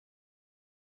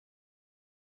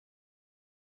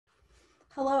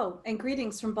Hello, and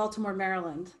greetings from Baltimore,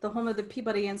 Maryland, the home of the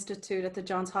Peabody Institute at the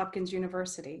Johns Hopkins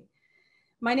University.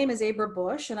 My name is Abra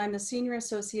Bush, and I'm the Senior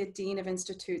Associate Dean of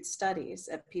Institute Studies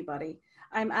at Peabody.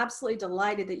 I'm absolutely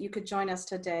delighted that you could join us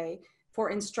today for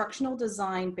Instructional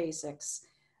Design Basics,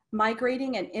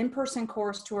 migrating an in-person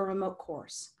course to a remote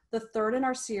course, the third in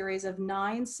our series of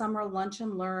 9 summer lunch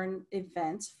and learn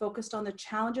events focused on the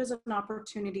challenges and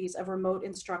opportunities of remote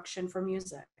instruction for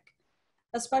music.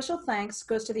 A special thanks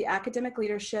goes to the academic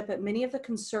leadership at many of the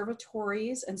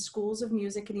conservatories and schools of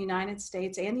music in the United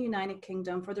States and the United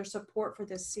Kingdom for their support for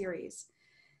this series.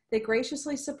 They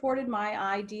graciously supported my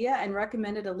idea and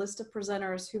recommended a list of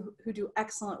presenters who do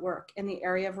excellent work in the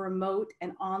area of remote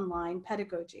and online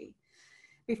pedagogy.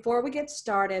 Before we get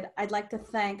started, I'd like to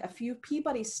thank a few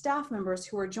Peabody staff members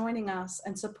who are joining us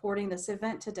and supporting this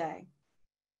event today.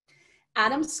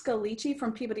 Adam Scalici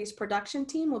from Peabody's production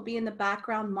team will be in the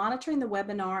background monitoring the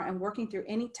webinar and working through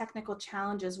any technical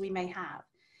challenges we may have.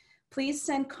 Please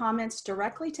send comments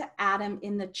directly to Adam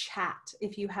in the chat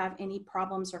if you have any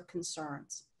problems or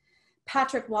concerns.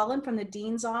 Patrick Wallen from the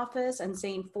Dean's Office and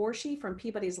Zane Forshee from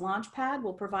Peabody's Launchpad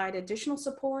will provide additional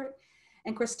support.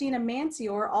 And Christina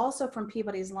Mancior, also from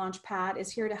Peabody's Launchpad,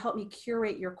 is here to help me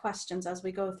curate your questions as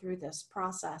we go through this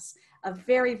process. A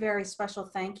very, very special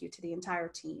thank you to the entire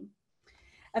team.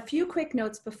 A few quick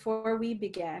notes before we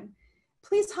begin.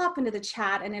 Please hop into the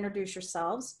chat and introduce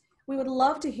yourselves. We would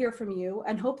love to hear from you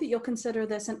and hope that you'll consider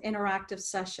this an interactive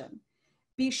session.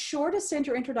 Be sure to send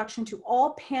your introduction to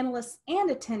all panelists and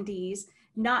attendees,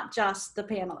 not just the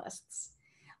panelists.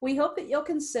 We hope that you'll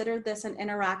consider this an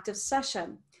interactive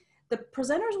session. The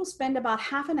presenters will spend about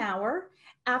half an hour,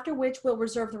 after which we'll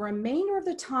reserve the remainder of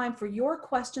the time for your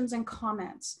questions and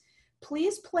comments.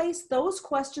 Please place those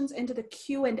questions into the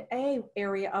Q&A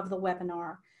area of the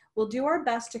webinar. We'll do our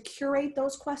best to curate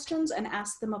those questions and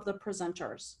ask them of the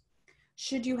presenters.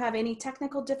 Should you have any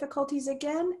technical difficulties,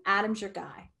 again, Adam's your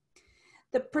guy.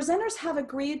 The presenters have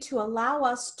agreed to allow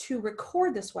us to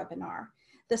record this webinar.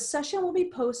 The session will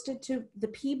be posted to the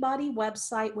Peabody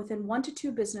website within 1 to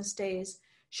 2 business days,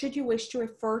 should you wish to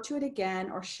refer to it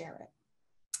again or share it.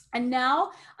 And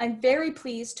now I'm very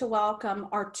pleased to welcome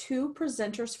our 2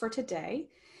 presenters for today.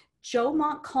 Joe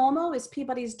Montcalmo is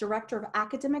Peabody's Director of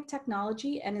Academic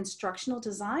Technology and Instructional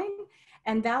Design,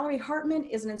 and Valerie Hartman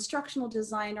is an instructional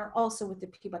designer also with the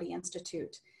Peabody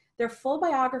Institute. Their full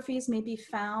biographies may be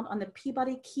found on the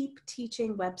Peabody Keep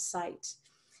Teaching website.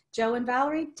 Joe and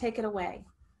Valerie, take it away.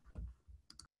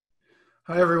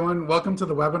 Hi everyone, welcome to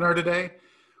the webinar today.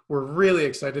 We're really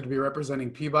excited to be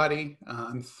representing Peabody.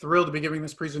 I'm thrilled to be giving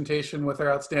this presentation with our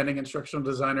outstanding instructional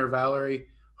designer, Valerie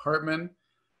Hartman.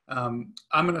 I'm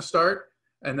going to start,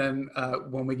 and then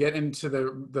when we get into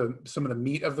some of the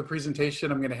meat of the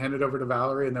presentation, I'm going to hand it over to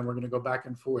Valerie, and then we're going to go back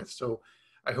and forth. So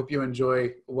I hope you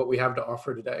enjoy what we have to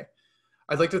offer today.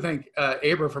 I'd like to thank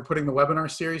Abra for putting the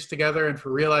webinar series together and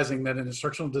for realizing that an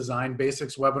instructional design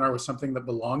basics webinar was something that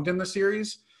belonged in the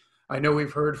series. I know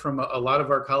we've heard from a lot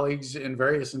of our colleagues in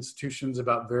various institutions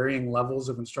about varying levels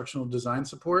of instructional design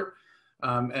support.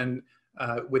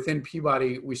 Within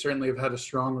Peabody, we certainly have had a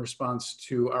strong response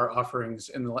to our offerings,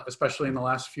 especially in the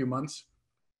last few months.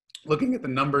 Looking at the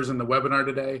numbers in the webinar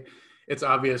today, it's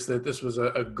obvious that this was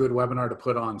a good webinar to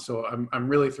put on. So I'm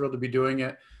really thrilled to be doing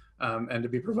it and to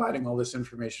be providing all this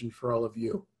information for all of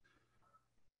you.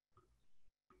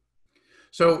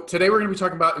 So today we're going to be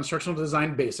talking about instructional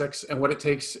design basics and what it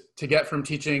takes to get from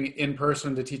teaching in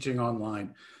person to teaching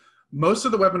online. Most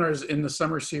of the webinars in the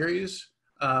summer series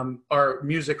are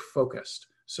music focused.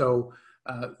 So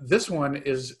this one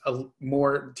is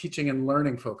more teaching and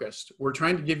learning focused. We're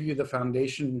trying to give you the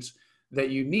foundations that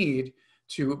you need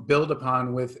to build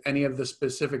upon with any of the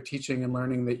specific teaching and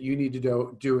learning that you need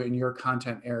to do in your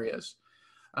content areas.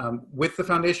 With the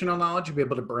foundational knowledge, you'll be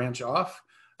able to branch off.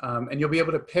 And you'll be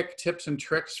able to pick tips and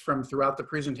tricks from throughout the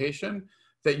presentation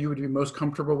that you would be most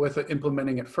comfortable with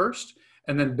implementing at first,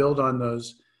 and then build on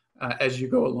those as you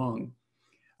go along.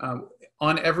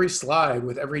 On every slide,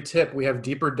 with every tip, we have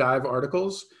deeper dive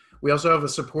articles. We also have a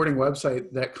supporting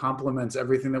website that complements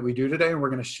everything that we do today, and we're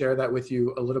going to share that with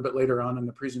you a little bit later on in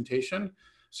the presentation.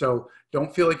 So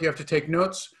don't feel like you have to take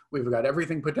notes. We've got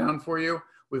everything put down for you.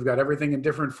 We've got everything in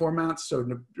different formats. So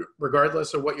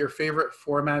regardless of what your favorite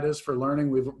format is for learning,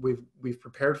 we've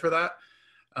prepared for that.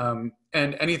 And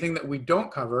anything that we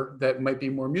don't cover that might be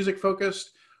more music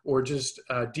focused or just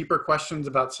deeper questions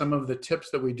about some of the tips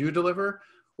that we do deliver,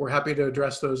 we're happy to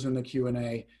address those in the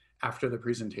Q&A after the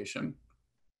presentation.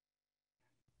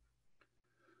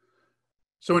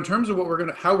 So in terms of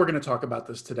how we're gonna talk about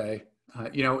this today,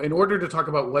 in order to talk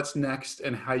about what's next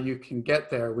and how you can get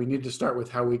there, we need to start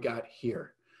with how we got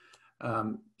here.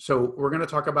 So we're going to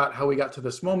talk about how we got to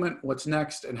this moment, what's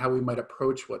next, and how we might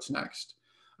approach what's next,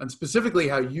 and specifically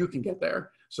how you can get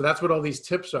there. So that's what all these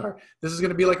tips are. This is going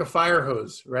to be like a fire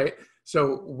hose, right?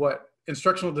 So what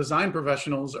instructional design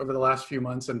professionals over the last few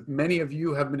months, and many of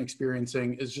you have been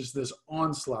experiencing, is just this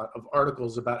onslaught of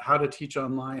articles about how to teach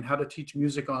online, how to teach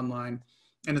music online.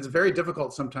 And it's very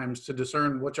difficult sometimes to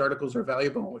discern which articles are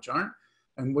valuable and which aren't,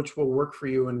 and which will work for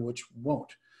you and which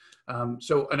won't.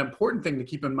 So an important thing to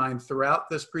keep in mind throughout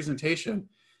this presentation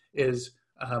is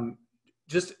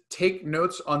just take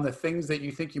notes on the things that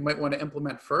you think you might want to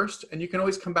implement first, and you can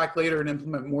always come back later and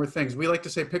implement more things. We like to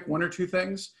say pick one or two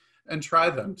things and try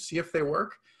them, see if they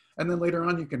work, and then later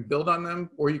on you can build on them,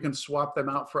 or you can swap them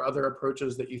out for other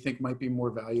approaches that you think might be more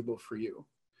valuable for you.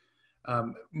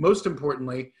 Most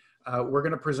importantly, we're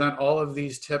going to present all of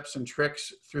these tips and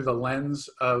tricks through the lens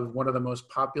of one of the most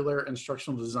popular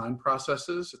instructional design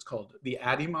processes. It's called the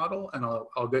ADDIE model, and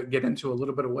I'll get into a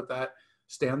little bit of what that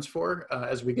stands for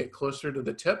as we get closer to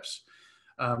the tips.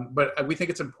 But we think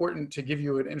it's important to give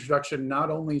you an introduction not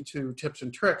only to tips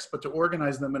and tricks, but to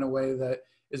organize them in a way that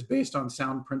is based on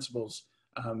sound principles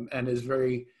and is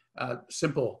very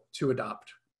simple to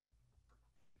adopt.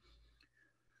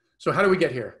 So how do we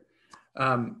get here?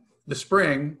 The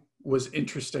spring was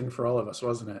interesting for all of us,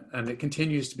 wasn't it? And it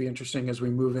continues to be interesting as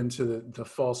we move into the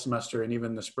fall semester and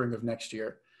even the spring of next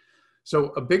year. So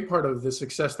a big part of the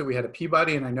success that we had at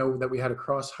Peabody, and I know that we had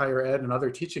across higher ed and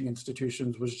other teaching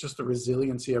institutions, was just the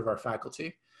resiliency of our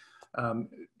faculty.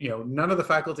 None of the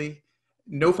faculty,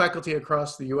 no faculty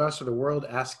across the US or the world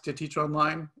asked to teach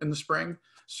online in the spring,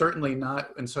 certainly not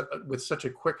with such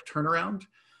a quick turnaround.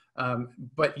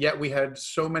 But yet we had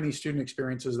so many student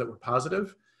experiences that were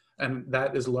positive. And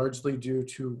that is largely due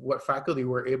to what faculty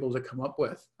were able to come up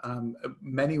with,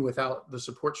 many without the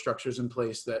support structures in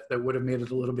place that would have made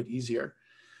it a little bit easier.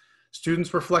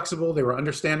 Students were flexible, they were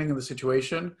understanding of the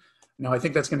situation. Now I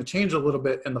think that's going to change a little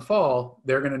bit in the fall.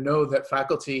 They're going to know that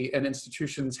faculty and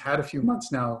institutions had a few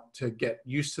months now to get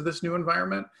used to this new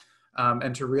environment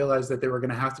and to realize that they were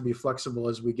going to have to be flexible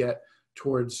as we get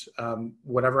towards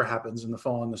whatever happens in the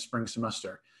fall and the spring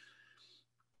semester.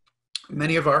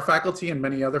 Many of our faculty and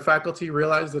many other faculty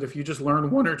realized that if you just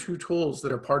learn one or two tools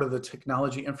that are part of the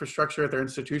technology infrastructure at their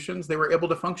institutions, they were able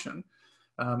to function.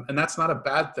 And that's not a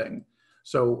bad thing.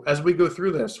 So as we go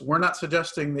through this, we're not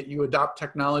suggesting that you adopt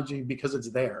technology because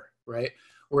it's there, right?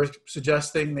 We're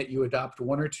suggesting that you adopt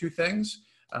one or two things.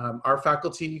 Our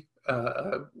faculty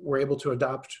were able to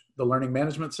adopt the learning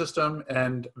management system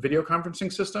and video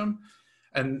conferencing system.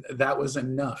 And that was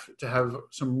enough to have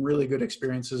some really good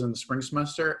experiences in the spring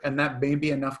semester, and that may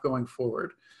be enough going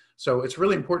forward. So it's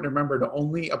really important to remember to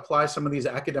only apply some of these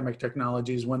academic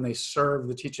technologies when they serve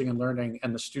the teaching and learning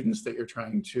and the students that you're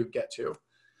trying to get to.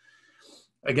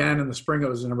 Again, in the spring, it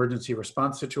was an emergency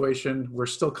response situation. We're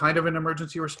still kind of an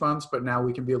emergency response, but now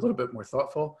we can be a little bit more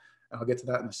thoughtful. And I'll get to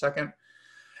that in a second.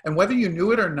 And whether you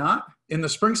knew it or not, in the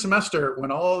spring semester,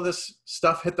 when all of this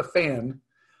stuff hit the fan,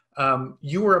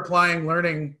 you were applying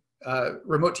learning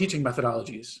remote teaching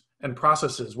methodologies and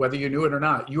processes, whether you knew it or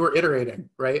not. You were iterating,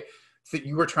 right?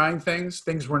 You were trying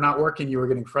things were not working, you were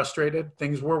getting frustrated.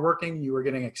 Things were working, you were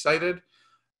getting excited.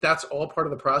 That's all part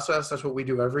of the process. That's what we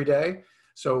do every day.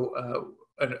 So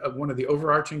one of the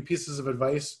overarching pieces of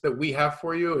advice that we have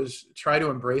for you is try to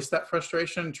embrace that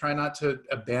frustration. Try not to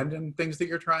abandon things that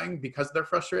you're trying because they're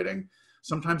frustrating.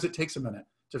 Sometimes it takes a minute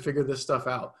to figure this stuff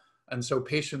out. And so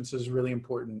patience is really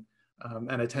important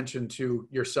and attention to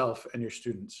yourself and your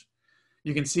students.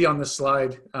 You can see on this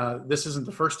slide, this isn't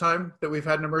the first time that we've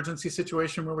had an emergency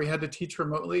situation where we had to teach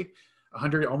remotely.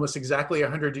 Almost exactly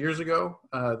 100 years ago,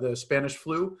 the Spanish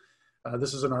flu.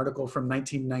 This is an article from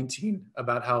 1919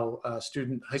 about how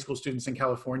high school students in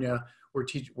California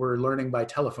were learning by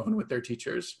telephone with their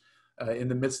teachers in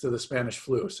the midst of the Spanish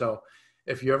flu. So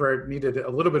if you ever needed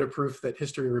a little bit of proof that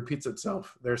history repeats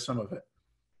itself, there's some of it.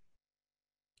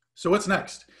 So what's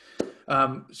next?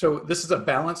 So this is a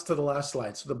balance to the last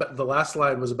slide. So the last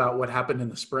slide was about what happened in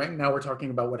the spring. Now we're talking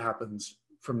about what happens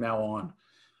from now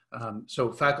on.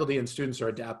 So faculty and students are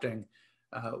adapting.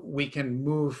 We can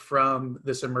move from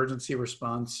this emergency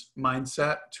response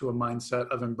mindset to a mindset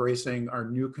of embracing our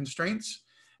new constraints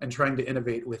and trying to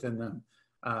innovate within them.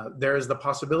 There is the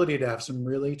possibility to have some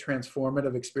really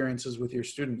transformative experiences with your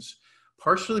students.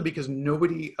 Partially because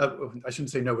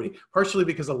partially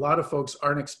because a lot of folks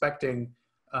aren't expecting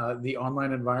the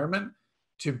online environment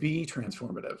to be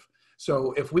transformative.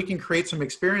 So if we can create some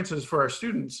experiences for our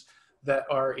students that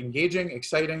are engaging,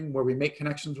 exciting, where we make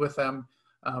connections with them,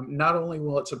 not only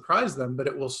will it surprise them, but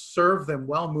it will serve them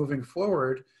well moving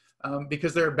forward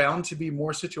because there are bound to be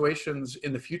more situations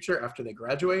in the future after they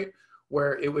graduate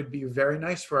where it would be very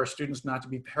nice for our students not to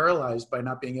be paralyzed by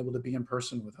not being able to be in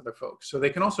person with other folks. So they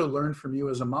can also learn from you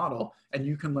as a model, and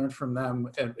you can learn from them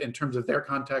in terms of their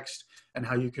context and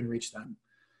how you can reach them.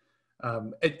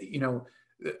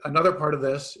 Another part of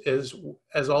this is,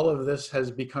 as all of this has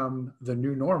become the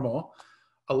new normal,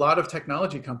 a lot of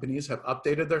technology companies have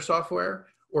updated their software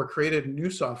or created new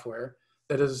software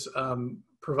that is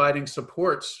providing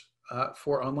supports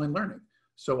for online learning.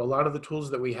 So a lot of the tools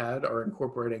that we had are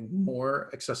incorporating more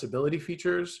accessibility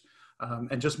features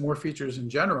and just more features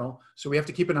in general. So we have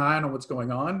to keep an eye on what's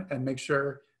going on and make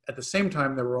sure at the same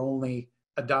time that we're only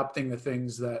adopting the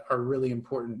things that are really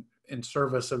important in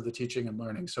service of the teaching and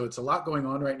learning. So it's a lot going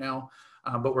on right now,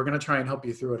 but we're going to try and help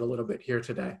you through it a little bit here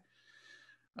today.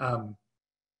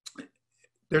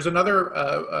 There's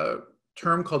another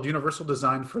term called universal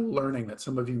design for learning that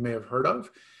some of you may have heard of.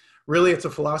 Really, it's a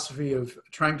philosophy of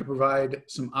trying to provide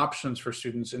some options for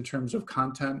students in terms of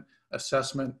content,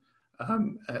 assessment,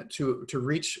 to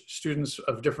reach students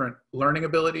of different learning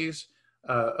abilities,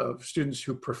 of students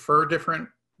who prefer different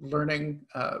learning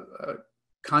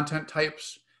content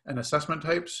types and assessment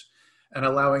types, and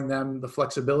allowing them the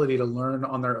flexibility to learn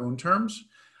on their own terms.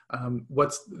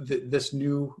 This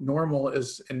new normal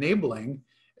is enabling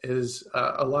is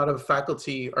a lot of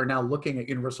faculty are now looking at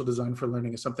universal design for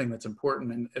learning as something that's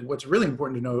important. And what's really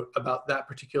important to note about that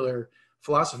particular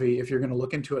philosophy, if you're going to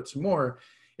look into it some more,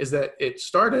 is that it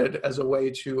started as a way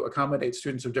to accommodate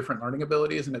students of different learning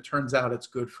abilities, and it turns out it's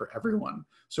good for everyone.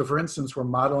 So for instance, we're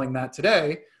modeling that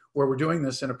today, where we're doing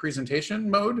this in a presentation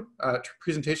mode,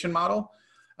 presentation model,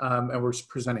 and we're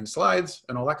presenting slides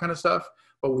and all that kind of stuff.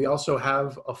 But we also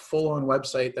have a full-on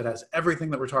website that has everything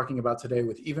that we're talking about today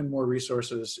with even more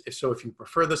resources. So if you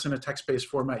prefer this in a text-based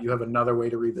format, you have another way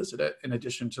to revisit it in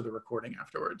addition to the recording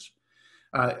afterwards.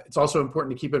 It's also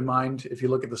important to keep in mind, if you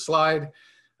look at the slide,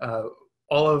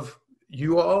 all of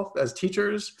you all as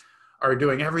teachers are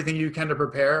doing everything you can to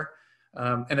prepare.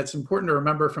 And it's important to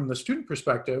remember from the student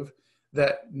perspective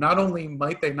that not only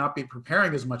might they not be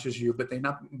preparing as much as you, but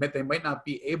they might not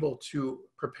be able to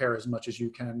prepare as much as you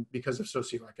can because of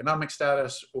socioeconomic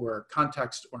status or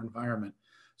context or environment.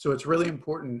 So it's really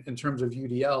important in terms of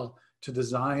UDL to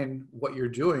design what you're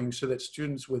doing so that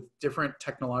students with different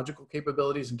technological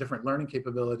capabilities and different learning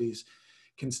capabilities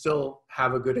can still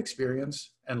have a good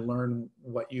experience and learn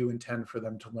what you intend for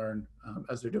them to learn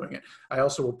as they're doing it. I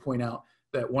also will point out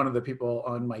that one of the people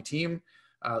on my team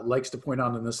likes to point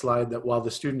out in this slide that while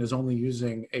the student is only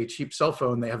using a cheap cell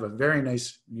phone, they have a very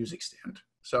nice music stand.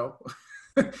 So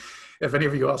if any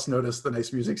of you else notice the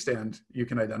nice music stand, you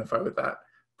can identify with that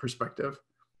perspective.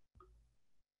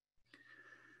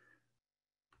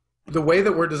 The way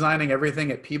that we're designing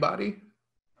everything at Peabody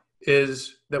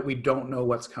is that we don't know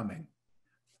what's coming.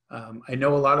 I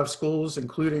know a lot of schools,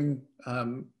 including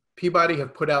Peabody,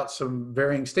 have put out some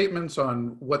varying statements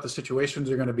on what the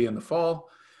situations are going to be in the fall,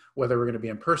 whether we're going to be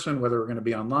in person, whether we're going to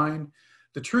be online.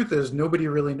 The truth is nobody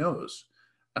really knows.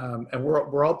 And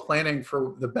we're all planning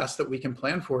for the best that we can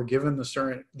plan for given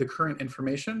the current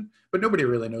information, but nobody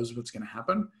really knows what's going to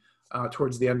happen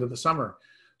towards the end of the summer.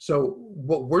 So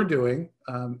what we're doing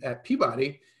at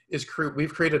Peabody is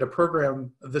we've created a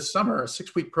program this summer, a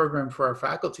 6-week program for our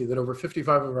faculty that over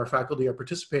 55 of our faculty are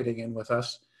participating in with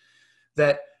us,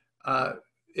 that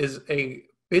is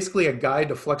basically a guide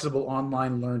to flexible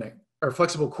online learning, or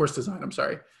flexible course design, I'm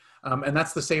sorry. And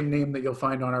that's the same name that you'll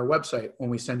find on our website when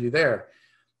we send you there.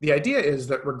 The idea is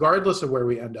that regardless of where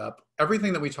we end up,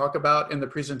 everything that we talk about in the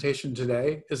presentation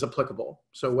today is applicable.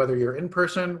 So whether you're in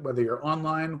person, whether you're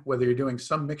online, whether you're doing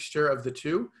some mixture of the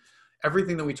two,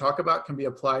 everything that we talk about can be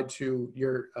applied to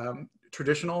your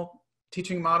traditional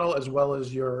teaching model as well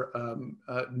as your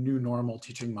new normal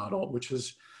teaching model, which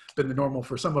has been the normal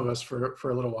for some of us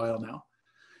for a little while now.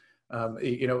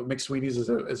 McSweeney's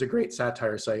is a great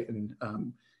satire site, and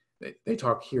they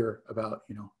talk here about,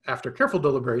 after careful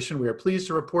deliberation, we are pleased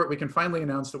to report we can finally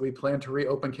announce that we plan to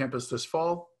reopen campus this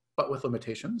fall, but with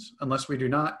limitations, unless we do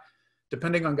not,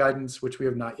 depending on guidance which we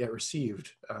have not yet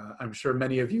received. I'm sure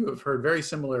many of you have heard very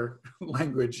similar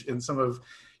language in some of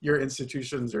your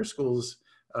institutions or schools'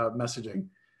 messaging.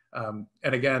 And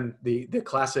again, the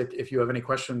classic, if you have any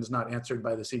questions not answered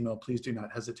by this email, please do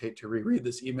not hesitate to reread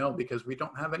this email because we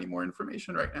don't have any more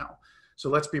information right now. So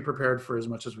let's be prepared for as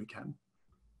much as we can.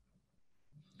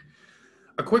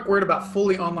 A quick word about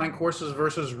fully online courses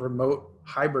versus remote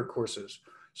hybrid courses.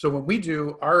 So when we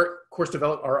do our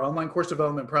online course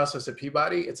development process at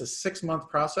Peabody, it's a 6-month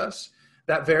process.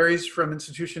 That varies from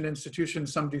institution to institution.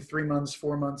 Some do 3 months,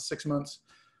 4 months, 6 months.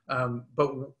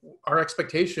 But our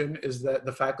expectation is that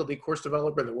the faculty course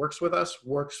developer that works with us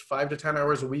works 5 to 10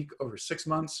 hours a week over 6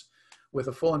 months. with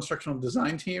a full instructional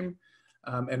design team,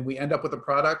 and we end up with a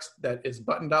product that is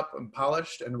buttoned up and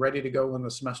polished and ready to go when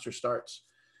the semester starts.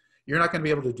 You're not going to be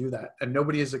able to do that, and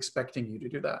nobody is expecting you to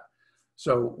do that.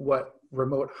 So what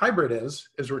remote hybrid is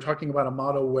we're talking about a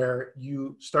model where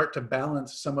you start to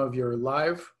balance some of your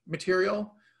live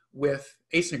material with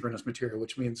asynchronous material,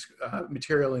 which means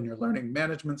material in your learning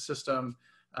management system,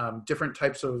 different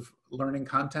types of learning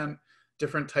content,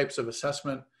 different types of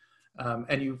assessment,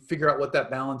 and you figure out what that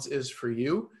balance is for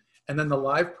you. And then the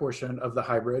live portion of the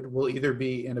hybrid will either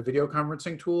be in a video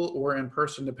conferencing tool or in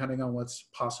person, depending on what's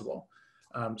possible.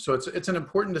 So it's an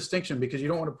important distinction, because you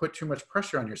don't want to put too much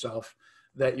pressure on yourself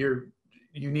that you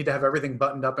need to have everything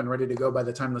buttoned up and ready to go by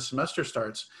the time the semester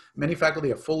starts. Many faculty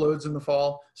have full loads in the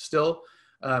fall still,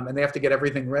 and they have to get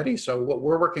everything ready. So what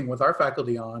we're working with our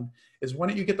faculty on is, why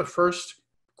don't you get the first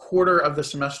quarter of the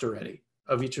semester ready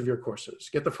of each of your courses,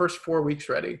 get the first 4 weeks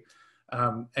ready,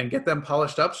 and get them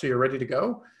polished up so you're ready to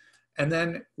go. And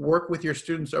then work with your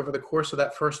students over the course of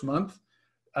that first month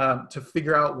to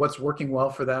figure out what's working well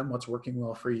for them, what's working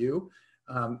well for you.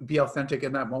 Be authentic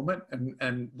in that moment,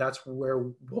 and that's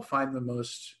where we'll find the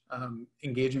most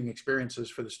engaging experiences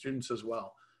for the students as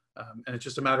well. And it's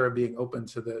just a matter of being open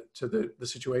to the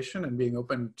situation and being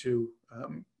open to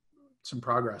some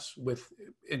progress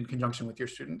in conjunction with your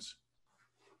students.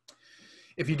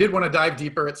 If you did want to dive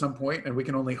deeper at some point, and we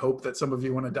can only hope that some of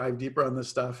you want to dive deeper on this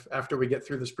stuff after we get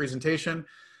through this presentation,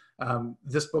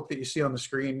 this book that you see on the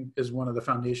screen is one of the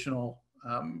foundational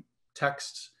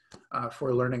texts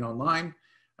for learning online.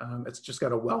 It's just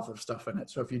got a wealth of stuff in it.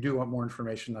 So if you do want more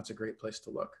information, that's a great place to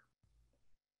look.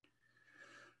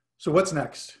 So what's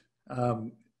next?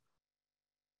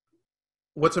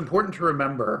 What's important to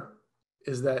remember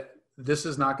is that this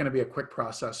is not going to be a quick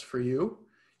process for you.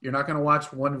 You're not going to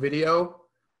watch one video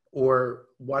or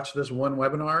watch this one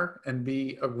webinar and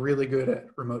be really good at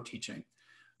remote teaching.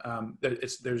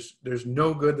 There's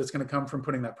no good that's going to come from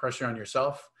putting that pressure on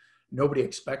yourself. Nobody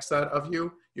expects that of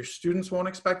you. Your students won't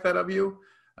expect that of you.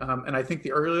 And I think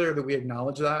the earlier that we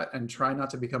acknowledge that and try not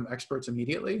to become experts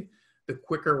immediately, the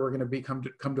quicker we're going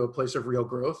to come to a place of real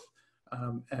growth,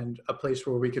 and a place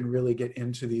where we can really get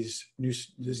into these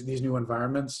new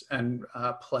environments and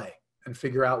play and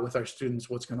figure out with our students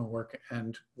what's going to work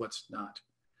and what's not.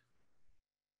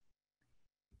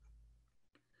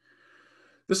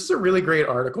 This is a really great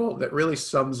article that really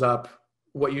sums up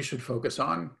what you should focus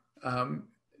on.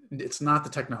 It's not the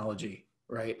technology,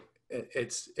 right?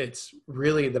 It's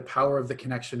really the power of the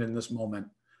connection in this moment.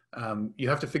 You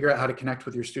have to figure out how to connect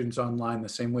with your students online the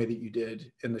same way that you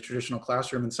did in the traditional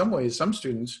classroom. In some ways, some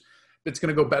students, it's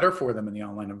going to go better for them in the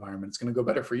online environment. It's going to go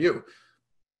better for you.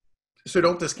 So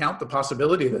don't discount the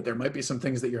possibility that there might be some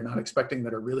things that you're not expecting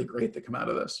that are really great that come out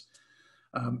of this.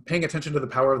 Paying attention to the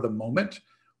power of the moment.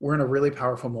 We're in a really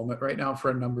powerful moment right now for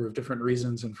a number of different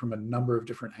reasons and from a number of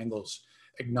different angles.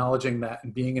 Acknowledging that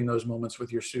and being in those moments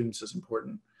with your students is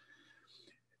important.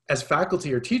 As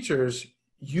faculty or teachers,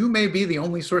 you may be the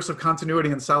only source of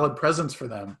continuity and solid presence for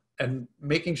them, and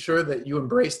making sure that you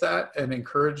embrace that and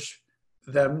encourage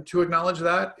them to acknowledge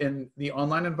that in the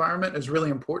online environment is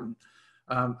really important.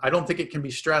 I don't think it can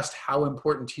be stressed how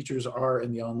important teachers are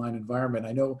in the online environment.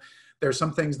 I know there's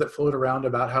some things that float around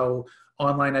about how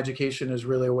online education is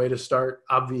really a way to start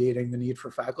obviating the need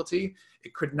for faculty.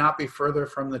 It could not be further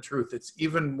from the truth. It's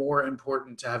even more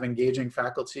important to have engaging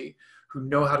faculty who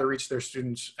know how to reach their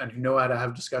students and who know how to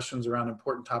have discussions around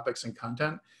important topics and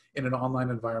content in an online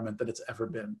environment than it's ever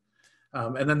been.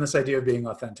 And then this idea of being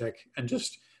authentic and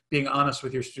just being honest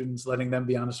with your students, letting them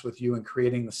be honest with you, and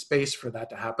creating the space for that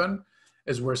to happen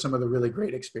is where some of the really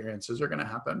great experiences are going to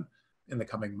happen in the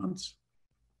coming months.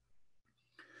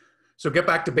 So get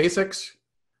back to basics.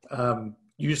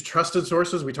 Use trusted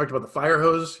sources. We talked about the fire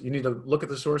hose. You need to look at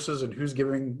the sources and who's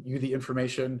giving you the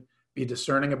information. Be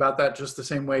discerning about that, just the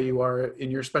same way you are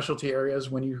in your specialty areas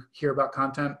when you hear about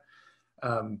content.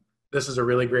 This is a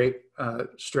really great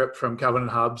strip from Calvin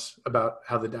and Hobbes about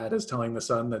how the dad is telling the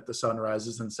son that the sun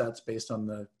rises and sets based on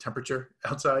the temperature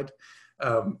outside,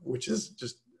 which is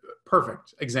just a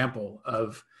perfect example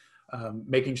of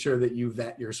making sure that you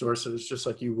vet your sources just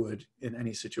like you would in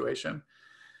any situation.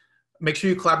 Make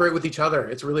sure you collaborate with each other.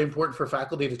 It's really important for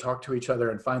faculty to talk to each other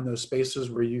and find those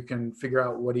spaces where you can figure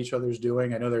out what each other's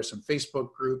doing. I know there's some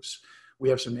Facebook groups. We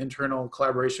have some internal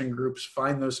collaboration groups.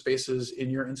 Find those spaces in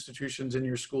your institutions, in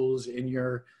your schools, in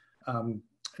your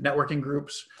networking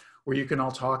groups where you can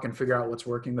all talk and figure out what's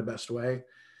working the best way.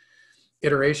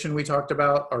 Iteration we talked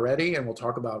about already, and we'll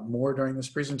talk about more during this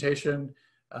presentation.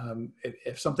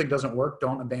 If something doesn't work,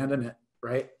 don't abandon it,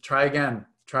 right? Try again.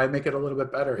 Try and make it a little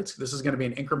bit better. This is going to be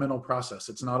an incremental process.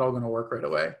 It's not all going to work right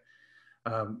away.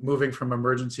 moving from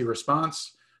emergency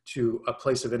response to a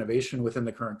place of innovation within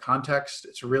the current context.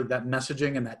 It's really, that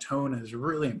messaging and that tone is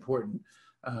really important.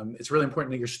 It's really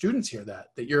important that your students hear that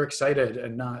you're excited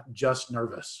and not just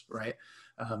nervous, right?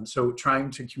 So trying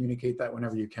to communicate that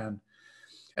whenever you can.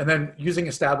 And then using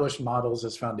established models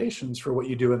as foundations for what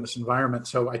you do in this environment.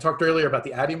 So I talked earlier about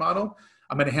the ADDIE model.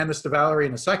 I'm going to hand this to Valerie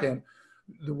in a second.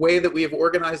 The way that we have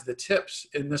organized the tips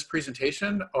in this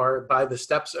presentation are by the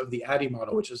steps of the ADDIE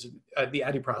model, which is the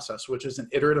ADDIE process, which is an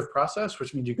iterative process,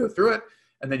 which means you go through it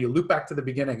and then you loop back to the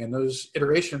beginning. And those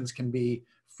iterations can be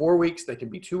 4 weeks, they can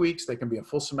be 2 weeks, they can be a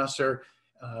full semester,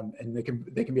 and they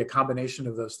can be a combination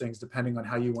of those things depending on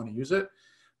how you want to use it.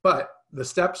 But the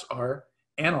steps are: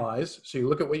 analyze. So you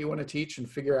look at what you want to teach and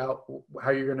figure out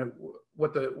how you're going to,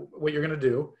 what you're going to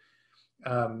do.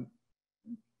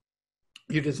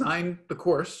 You design the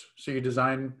course. So you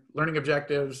design learning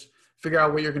objectives, figure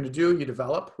out what you're going to do. You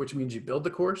develop, which means you build the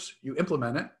course, you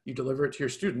implement it, you deliver it to your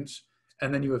students,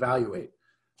 and then you evaluate.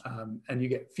 And you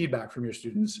get feedback from your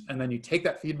students. And then you take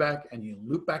that feedback and you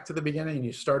loop back to the beginning and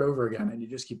you start over again. And you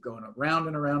just keep going around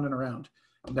and around and around.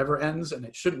 It never ends, and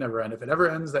it should never end. If it ever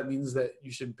ends, that means that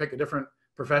you should pick a different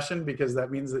profession, because that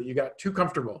means that you got too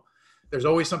comfortable. There's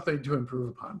always something to improve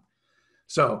upon.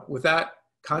 So with that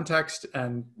context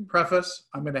and preface,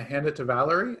 I'm going to hand it to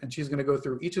Valerie, and she's going to go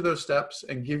through each of those steps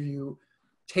and give you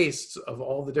tastes of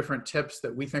all the different tips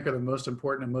that we think are the most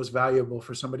important and most valuable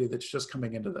for somebody that's just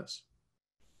coming into this.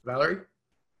 Valerie?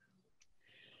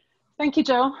 Thank you,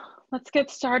 Joe. Let's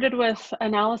get started with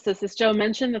analysis. As Joe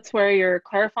mentioned, that's where you're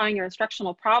clarifying your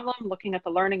instructional problem, looking at the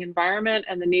learning environment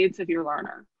and the needs of your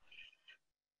learner.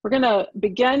 We're going to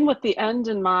begin with the end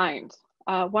in mind.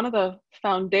 One of the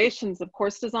foundations of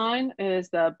course design is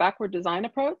the backward design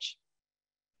approach.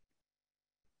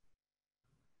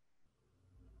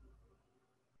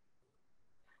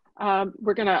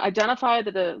 We're going to identify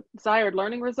the desired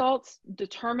learning results,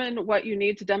 determine what you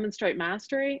need to demonstrate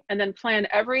mastery, and then plan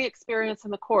every experience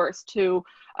in the course to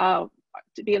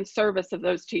be in service of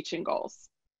those teaching goals.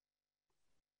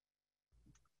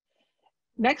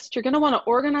 Next, you're going to want to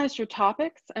organize your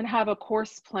topics and have a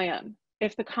course plan.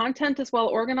 If the content is well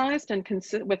organized and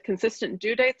with consistent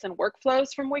due dates and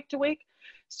workflows from week to week,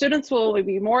 students will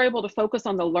be more able to focus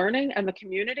on the learning and the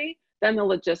community than the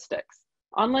logistics.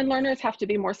 Online learners have to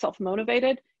be more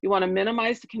self-motivated. You want to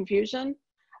minimize the confusion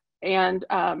and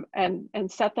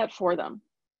set that for them.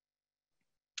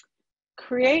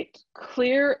 Create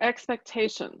clear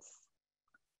expectations.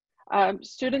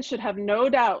 Students should have no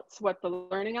doubts what the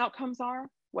learning outcomes are,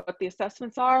 what the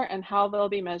assessments are, and how they'll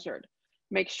be measured.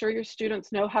 Make sure your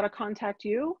students know how to contact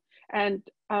you and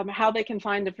how they can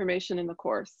find information in the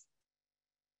course.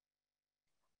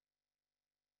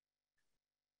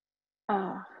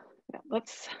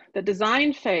 The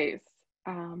design phase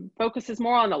focuses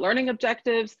more on the learning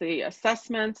objectives, the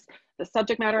assessments, the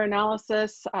subject matter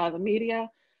analysis, the media.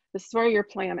 This is where you're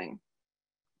planning.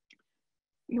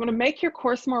 You want to make your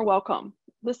course more welcome.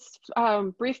 This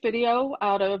brief video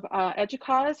out of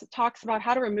EDUCAUSE talks about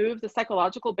how to remove the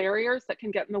psychological barriers that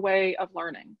can get in the way of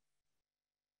learning.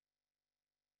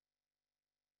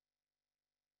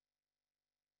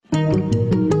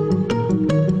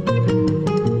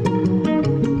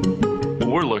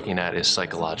 What we're looking at is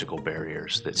psychological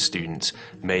barriers that students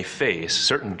may face,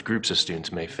 certain groups of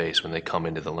students may face when they come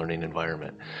into the learning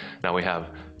environment. Now we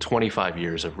have 25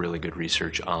 years of really good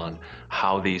research on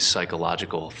how these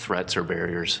psychological threats or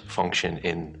barriers function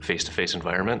in face-to-face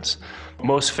environments.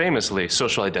 Most famously,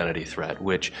 social identity threat,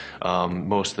 which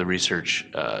most of the research,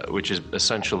 which is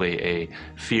essentially a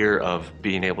fear of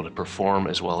being able to perform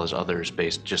as well as others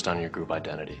based just on your group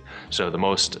identity. So the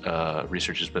most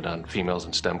research has been on females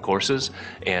in STEM courses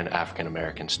and African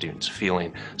American students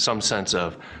feeling some sense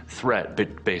of threat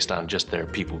based on just their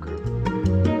people group.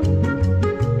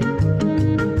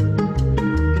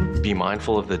 Be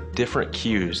mindful of the different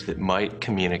cues that might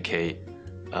communicate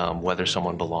whether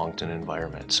someone belonged in an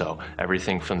environment. So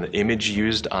everything from the image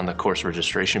used on the course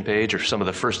registration page, or some of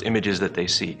the first images that they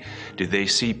see. Do they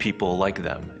see people like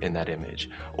them in that image?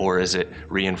 Or is it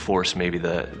reinforce maybe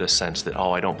the sense that,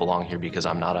 oh, I don't belong here because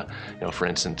I'm not a, for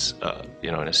instance,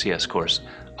 in a CS course,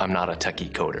 I'm not a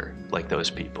techie coder like those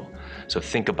people. So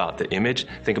think about the image,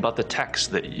 think about the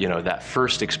text that, that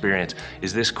first experience.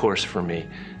 Is this course for me?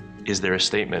 Is there a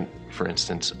statement, for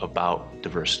instance, about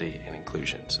diversity and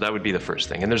inclusion? So that would be the first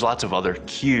thing. And there's lots of other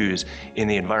cues in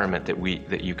the environment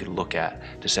that you could look at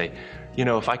to say,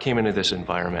 if I came into this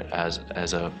environment as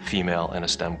a female in a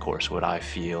STEM course, would I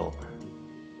feel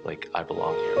like I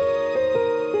belong here?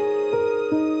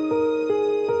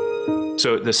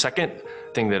 So the second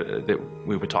thing that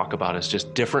we would talk about is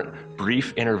just different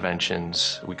brief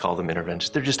interventions. We call them interventions.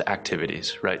 They're just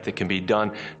activities, right, that can be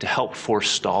done to help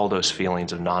forestall those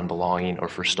feelings of non-belonging or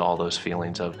forestall those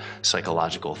feelings of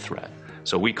psychological threat.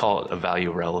 So we call it a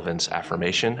value relevance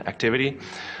affirmation activity.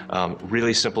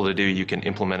 Really simple to do. You can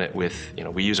implement it with,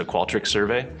 we use a Qualtrics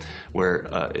survey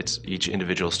where each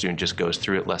individual student just goes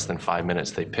through it less than 5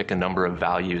 minutes. They pick a number of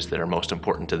values that are most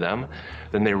important to them.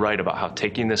 Then they write about how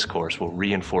taking this course will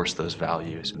reinforce those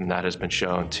values. And that has been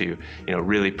shown to,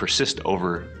 really persist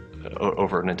over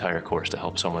an entire course to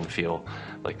help someone feel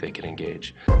like they can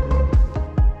engage.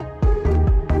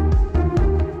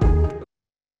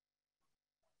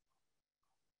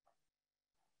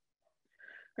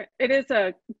 It is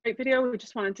a great video. We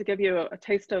just wanted to give you a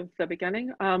taste of the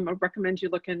beginning. I recommend you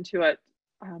look into it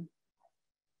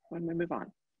when we move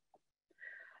on.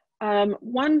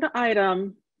 One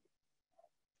item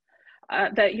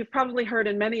that you've probably heard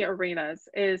in many arenas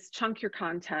is chunk your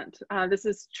content. This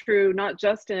is true not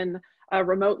just in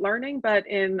remote learning, but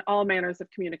in all manners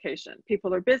of communication.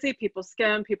 People are busy, people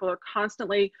skim, people are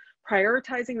constantly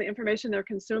prioritizing the information they're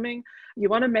consuming. You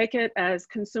want to make it as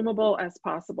consumable as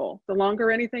possible. The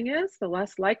longer anything is, the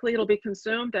less likely it'll be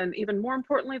consumed, and even more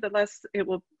importantly, the less it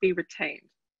will be retained.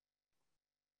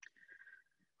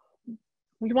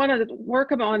 You want to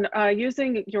work on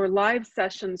using your live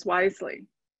sessions wisely.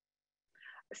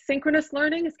 Synchronous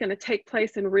learning is going to take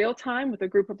place in real time with a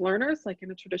group of learners, like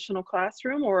in a traditional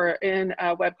classroom or in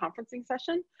a web conferencing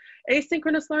session.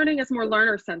 Asynchronous learning is more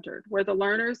learner-centered, where the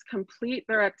learners complete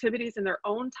their activities in their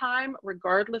own time,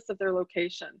 regardless of their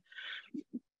location.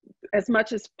 As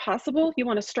much as possible, you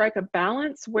want to strike a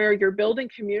balance where you're building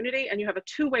community and you have a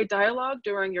two-way dialogue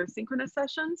during your synchronous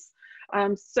sessions,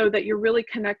 so that you're really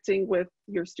connecting with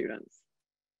your students.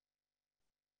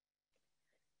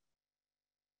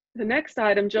 The next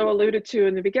item Joe alluded to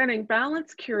in the beginning,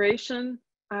 balance curation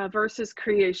versus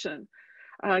creation.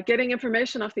 Getting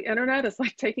information off the internet is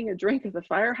like taking a drink at the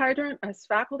fire hydrant. As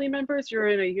faculty members, you're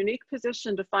in a unique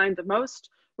position to find the most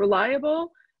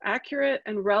reliable, accurate,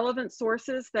 and relevant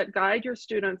sources that guide your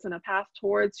students in a path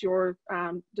towards your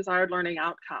desired learning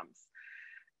outcomes.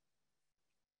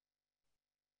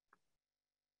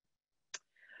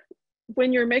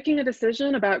 When you're making a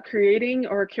decision about creating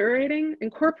or curating,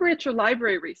 incorporate your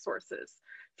library resources.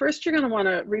 First, you're going to want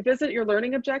to revisit your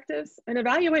learning objectives and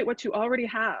evaluate what you already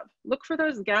have. Look for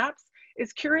those gaps.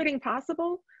 Is curating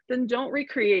possible? Then don't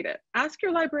recreate it. Ask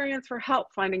your librarians for help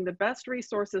finding the best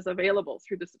resources available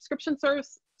through the subscription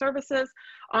services,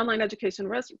 online education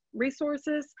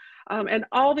resources, and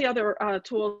all the other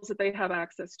tools that they have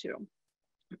access to.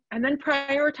 And then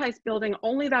prioritize building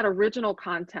only that original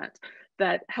content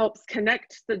that helps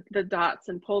connect the dots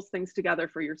and pulls things together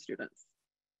for your students.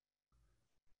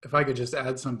 If I could just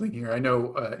add something here, I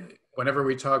know whenever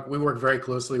we talk, we work very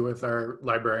closely with our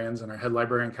librarians and our head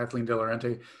librarian, Kathleen De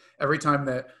Laurenti. Every time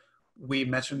that we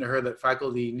mention to her that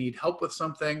faculty need help with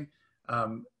something,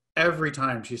 every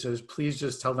time she says, please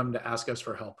just tell them to ask us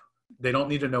for help. They don't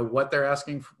need to know what they're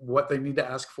asking, what they need to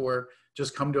ask for.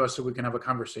 Just come to us so we can have a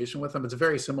conversation with them. It's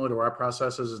very similar to our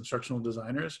process as instructional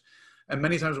designers. And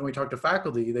many times when we talk to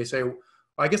faculty, they say, well,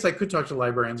 I guess I could talk to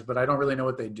librarians, but I don't really know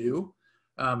what they do.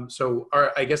 So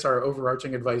I guess our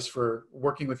overarching advice for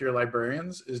working with your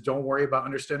librarians is don't worry about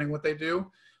understanding what they do.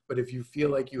 But if you feel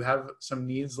like you have some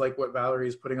needs like what Valerie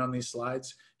is putting on these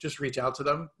slides, just reach out to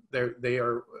them. They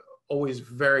are always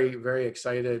very, very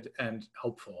excited and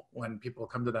helpful when people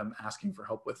come to them asking for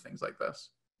help with things like this.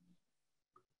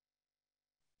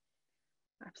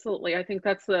 Absolutely. I think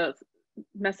that's the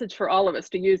message for all of us,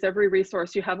 to use every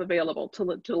resource you have available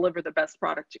to deliver the best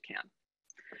product you can.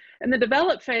 In the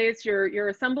develop phase, you're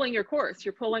assembling your course.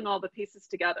 You're pulling all the pieces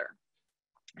together.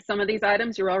 Some of these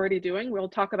items you're already doing. We'll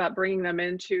talk about bringing them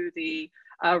into the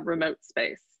remote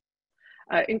space.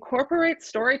 Incorporate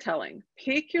storytelling.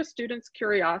 Pique your students'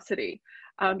 curiosity.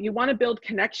 You want to build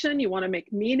connection. You want to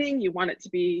make meaning. You want it to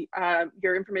be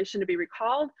your information to be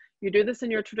recalled. You do this in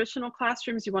your traditional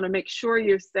classrooms. You want to make sure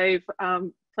you save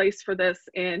place for this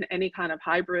in any kind of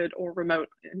hybrid or remote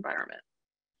environment.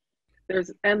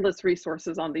 There's endless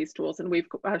resources on these tools, and we've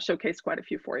showcased quite a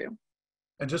few for you.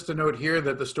 And just a note here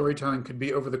that the storytelling could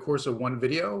be over the course of one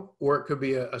video, or it could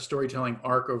be a storytelling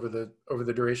arc over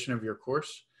the duration of your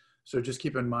course. So just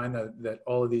keep in mind that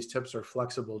all of these tips are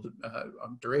flexible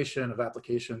on duration of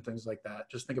application, things like that.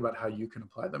 Just think about how you can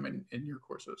apply them in your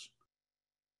courses.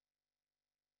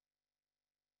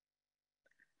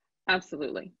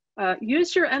 Absolutely.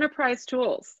 Use your enterprise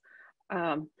tools.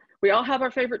 We all have our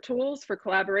favorite tools for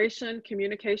collaboration,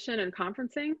 communication, and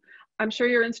conferencing. I'm sure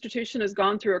your institution has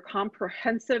gone through a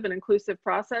comprehensive and inclusive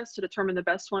process to determine the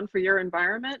best one for your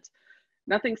environment.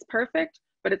 Nothing's perfect,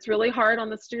 but it's really hard on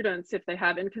the students if they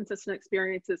have inconsistent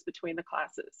experiences between the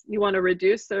classes. You want to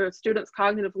reduce the students'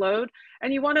 cognitive load,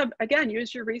 and you want to, again,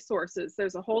 use your resources.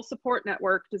 There's a whole support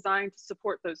network designed to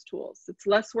support those tools. It's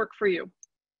less work for you.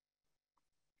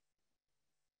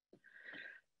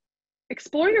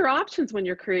 Explore your options when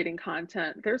you're creating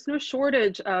content. There's no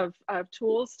shortage of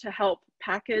tools to help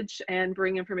package and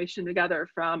bring information together,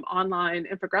 from online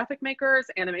infographic makers,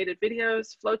 animated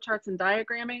videos, flowcharts and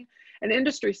diagramming, and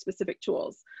industry-specific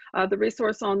tools. The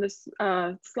resource on this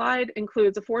slide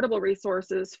includes affordable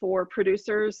resources for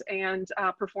producers and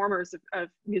performers of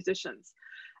musicians.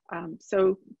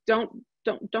 So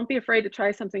don't be afraid to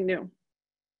try something new.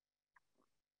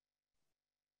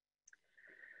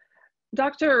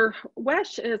 Dr.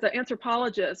 Wesch is an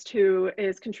anthropologist who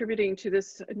is contributing to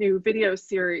this new video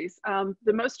series.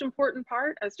 The most important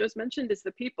part, as just mentioned, is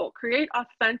the people. Create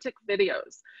authentic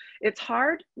videos. It's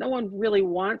hard. No one really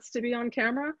wants to be on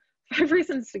camera. 5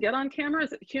 reasons to get on camera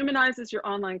is it humanizes your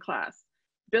online class,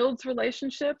 builds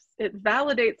relationships, it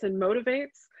validates and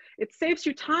motivates, it saves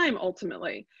you time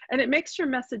ultimately, and it makes your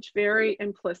message very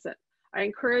implicit. I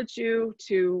encourage you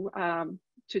to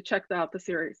check out the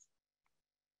series.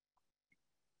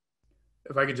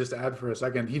 If I could just add for a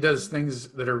second, he does things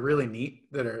that are really neat,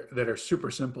 that are super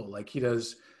simple. Like he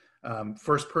does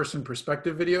first-person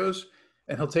perspective videos,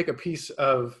 and he'll take a piece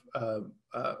of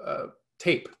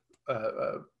tape,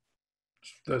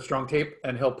 the strong tape,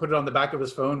 and he'll put it on the back of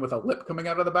his phone with a lip coming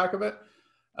out of the back of it.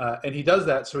 And he does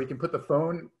that so he can put the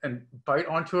phone and bite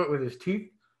onto it with his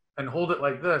teeth and hold it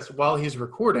like this while he's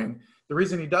recording. The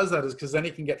reason he does that is because then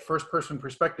he can get first-person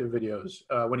perspective videos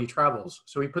when he travels.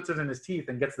 So he puts it in his teeth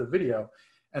and gets the video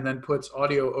and then puts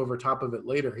audio over top of it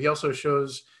later. He also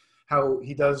shows how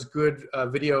he does good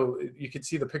video. You can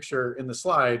see the picture in the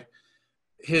slide.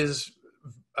 His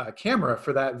camera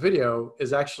for that video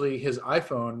is actually his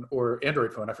iPhone or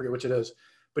Android phone. I forget which it is.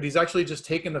 But he's actually just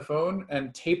taken the phone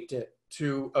and taped it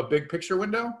to a big picture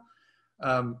window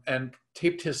and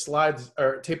taped his slides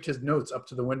or taped his notes up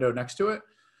to the window next to it.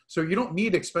 So you don't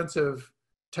need expensive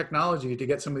technology to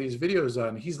get some of these videos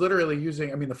done. He's literally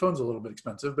using, I mean, the phone's a little bit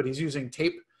expensive, but he's using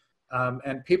tape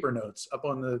and paper notes up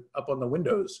on the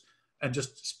windows and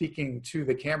just speaking to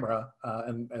the camera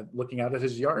and looking out at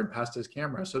his yard past his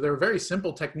camera. So there are very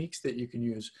simple techniques that you can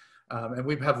use. And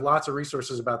we have lots of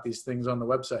resources about these things on the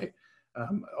website.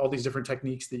 All these different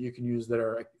techniques that you can use that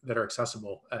are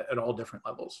accessible at all different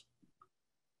levels.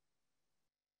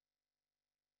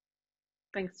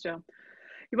 Thanks, Joe.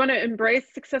 You want to embrace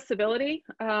accessibility.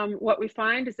 What we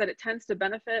find is that it tends to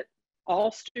benefit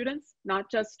all students, not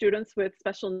just students with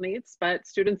special needs, but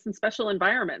students in special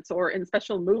environments or in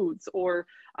special moods or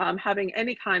having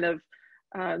any kind of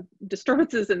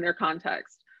disturbances in their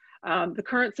context. The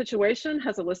current situation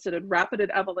has elicited a rapid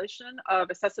evolution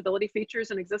of accessibility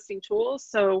features and existing tools.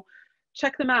 So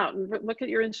check them out and look at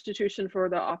your institution for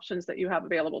the options that you have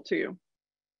available to you.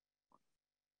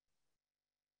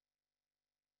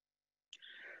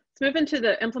 Let's move into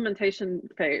the implementation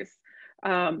phase.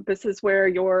 This is where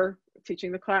you're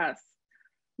teaching the class.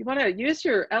 You want to use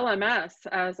your LMS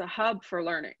as a hub for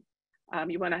learning.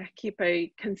 You want to keep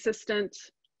a consistent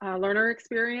learner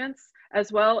experience,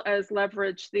 as well as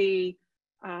leverage the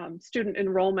student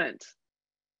enrollment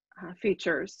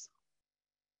features.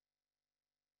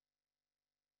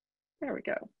 There we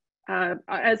go.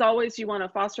 As always, you want to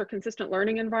foster a consistent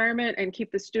learning environment and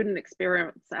keep the student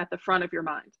experience at the front of your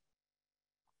mind.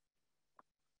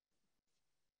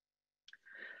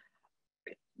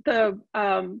 The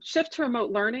shift to remote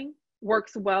learning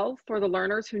works well for the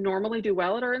learners who normally do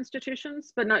well at our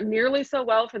institutions, but not nearly so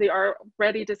well for the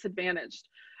already disadvantaged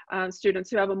students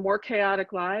who have a more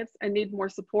chaotic lives and need more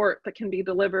support that can be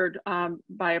delivered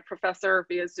by a professor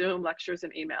via Zoom, lectures,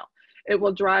 and email. It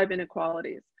will drive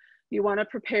inequalities. You want to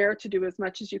prepare to do as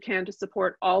much as you can to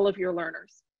support all of your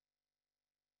learners.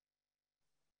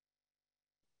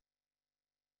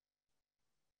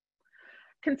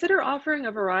 Consider offering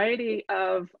a variety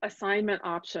of assignment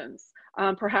options.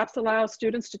 Perhaps allow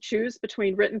students to choose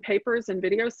between written papers and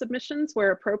video submissions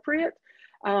where appropriate.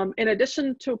 In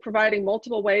addition to providing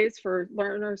multiple ways for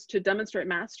learners to demonstrate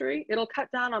mastery, it'll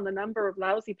cut down on the number of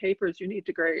lousy papers you need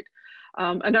to grade.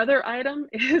 Another item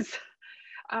is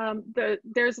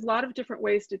there's a lot of different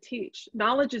ways to teach.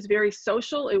 Knowledge is very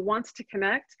social, it wants to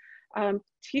connect.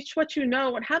 Teach what you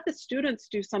know and have the students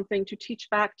do something to teach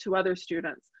back to other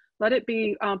students. Let it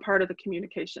be part of the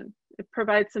communication. It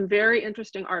provides some very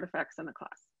interesting artifacts in the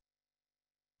class.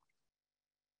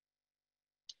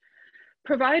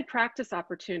 Provide practice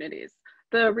opportunities.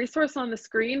 The resource on the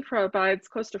screen provides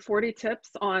close to 40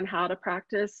 tips on how to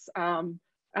practice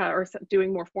or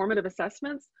doing more formative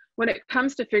assessments. When it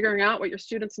comes to figuring out what your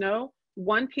students know,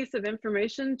 one piece of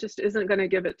information just isn't going to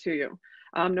give it to you,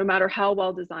 no matter how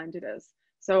well designed it is.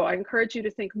 So I encourage you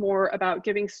to think more about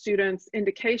giving students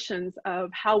indications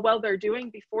of how well they're doing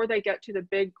before they get to the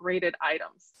big graded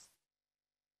items.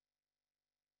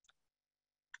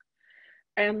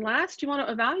 And last, you want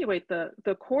to evaluate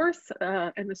the course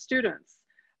and the students.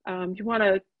 You want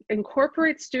to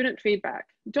incorporate student feedback.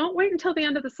 Don't wait until the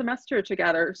end of the semester to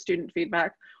gather student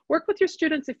feedback. Work with your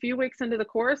students a few weeks into the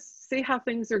course, see how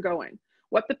things are going,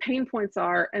 what the pain points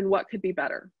are, and what could be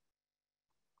better.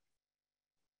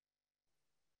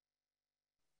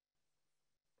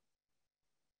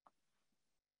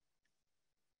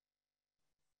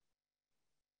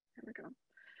 There we go.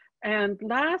 And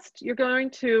last, you're going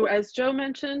to, as Joe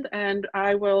mentioned, and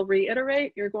I will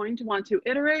reiterate, you're going to want to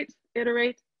iterate,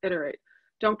 iterate, iterate.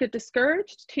 Don't get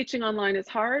discouraged. Teaching online is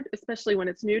hard, especially when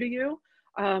it's new to you.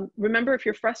 Remember, if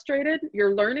you're frustrated,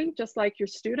 you're learning just like your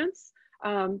students.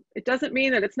 It doesn't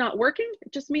mean that it's not working.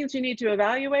 It just means you need to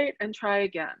evaluate and try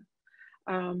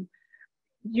again.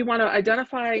 You want to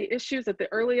identify issues at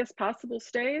the earliest possible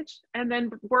stage and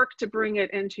then work to bring it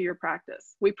into your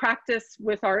practice. We practice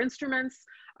with our instruments.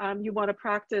 You want to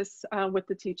practice with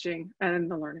the teaching and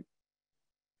the learning.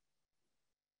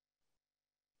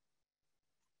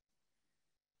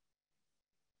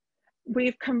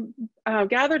 We've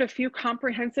gathered a few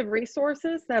comprehensive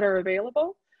resources that are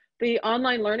available. The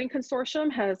Online Learning Consortium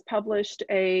has published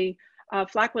a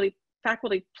faculty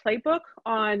playbook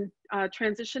on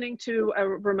transitioning to a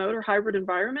remote or hybrid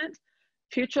environment.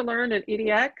 FutureLearn and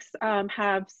EDX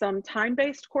have some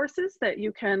time-based courses that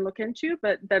you can look into,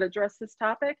 but that address this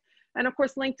topic. And of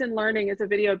course, LinkedIn Learning is a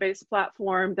video-based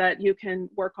platform that you can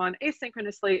work on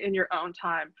asynchronously in your own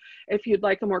time. If you'd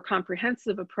like a more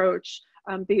comprehensive approach,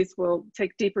 these will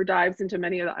take deeper dives into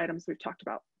many of the items we've talked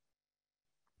about.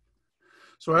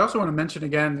 So I also want to mention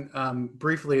again,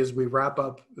 briefly as we wrap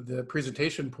up the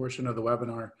presentation portion of the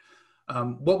webinar,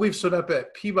 what we've stood up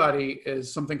at Peabody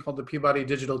is something called the Peabody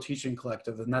Digital Teaching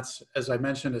Collective. And that's, as I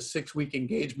mentioned, a 6-week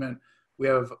engagement. We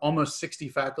have almost 60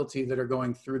 faculty that are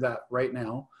going through that right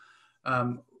now.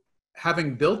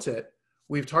 Having built it,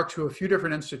 we've talked to a few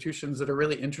different institutions that are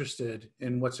really interested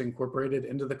in what's incorporated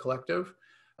into the collective.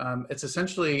 It's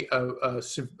essentially a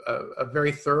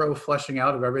very thorough fleshing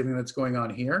out of everything that's going on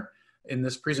here in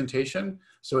this presentation.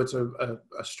 So it's a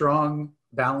strong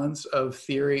balance of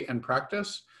theory and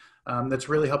practice that's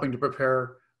really helping to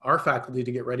prepare our faculty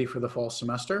to get ready for the fall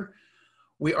semester.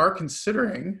 We are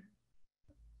considering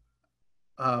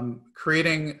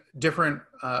creating different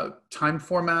time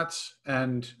formats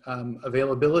and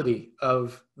availability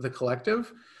of the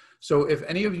collective. So if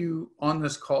any of you on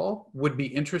this call would be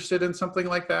interested in something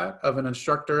like that, of an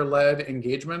instructor-led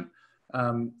engagement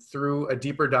through a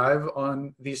deeper dive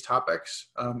on these topics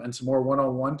and some more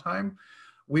one-on-one time,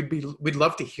 we'd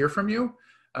love to hear from you.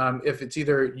 If it's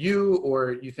either you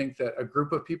or you think that a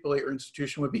group of people at your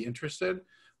institution would be interested,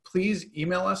 please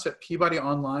email us at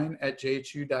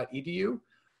peabodyonline@jhu.edu.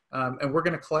 And we're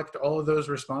going to collect all of those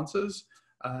responses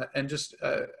and just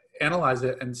analyze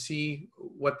it and see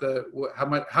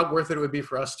how worth it would be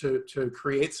for us to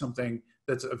create something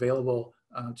that's available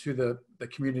to the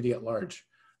community at large.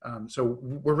 So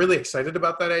we're really excited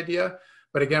about that idea,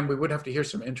 but again, we would have to hear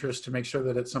some interest to make sure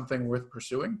that it's something worth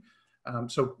pursuing.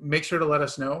 So make sure to let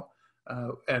us know,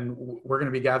 and we're going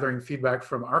to be gathering feedback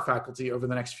from our faculty over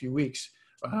the next few weeks.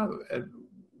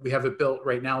 We have it built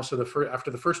right now, so after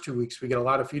the first 2 weeks, we get a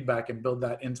lot of feedback and build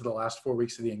that into the last 4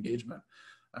 weeks of the engagement.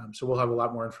 So we'll have a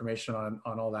lot more information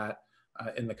on all that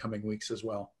in the coming weeks as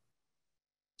well.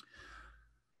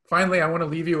 Finally, I want to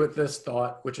leave you with this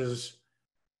thought, which has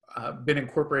been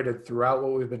incorporated throughout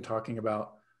what we've been talking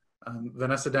about.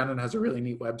 Vanessa Denon has a really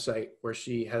neat website where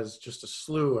she has just a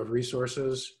slew of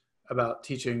resources about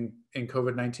teaching in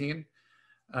COVID-19.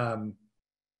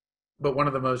 But one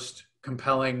of the most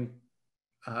compelling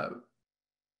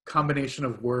combination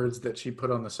of words that she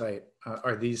put on the site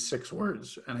are these 6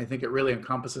 words. And I think it really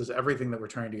encompasses everything that we're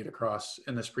trying to get across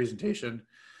in this presentation.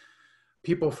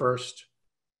 People first.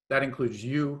 That includes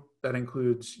you, that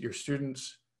includes your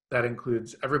students, that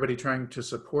includes everybody trying to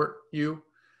support you.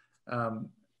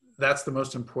 That's the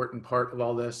most important part of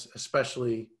all this,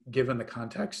 especially given the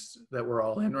context that we're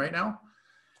all in right now.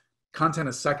 Content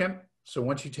is second. So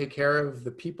once you take care of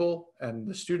the people and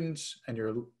the students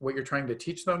and what you're trying to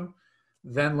teach them,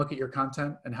 then look at your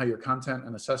content and how your content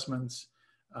and assessments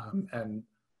and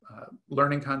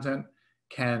learning content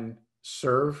can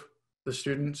serve the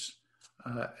students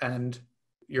and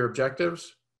your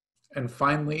objectives. And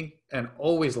finally, and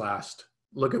always last,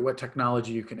 look at what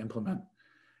technology you can implement.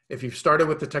 If you've started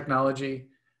with the technology,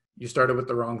 you started with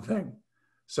the wrong thing.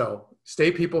 So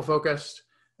stay people focused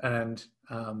and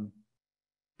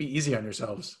be easy on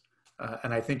yourselves.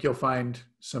 And I think you'll find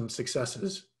some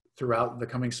successes throughout the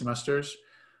coming semesters.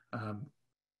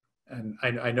 And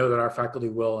I know that our faculty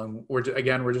will, and we're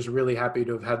just really happy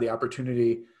to have had the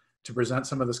opportunity to present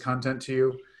some of this content to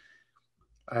you.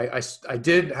 I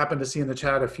did happen to see in the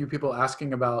chat a few people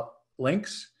asking about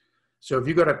links. So if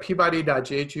you go to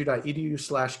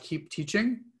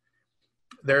peabody.jhu.edu/keepteaching,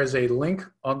 there is a link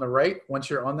on the right once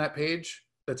you're on that page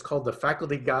that's called the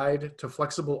Faculty Guide to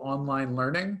Flexible Online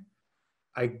Learning.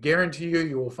 I guarantee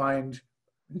you will find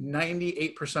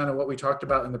 98% of what we talked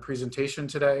about in the presentation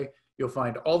today. You'll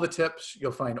find all the tips,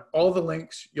 you'll find all the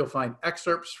links, you'll find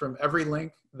excerpts from every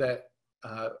link that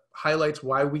highlights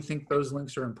why we think those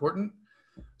links are important.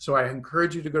 So I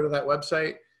encourage you to go to that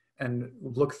website and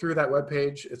look through that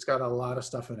webpage. It's got a lot of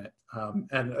stuff in it.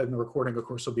 And the recording, of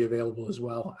course, will be available as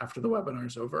well after the webinar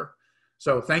is over.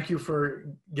 So thank you for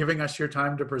giving us your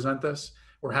time to present this.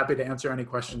 We're happy to answer any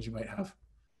questions you might have.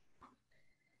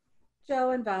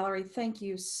 Joe and Valerie, thank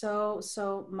you so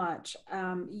much.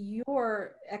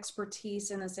 Your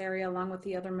expertise in this area, along with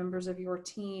the other members of your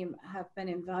team, have been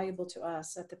invaluable to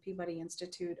us at the Peabody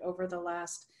Institute over the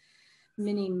last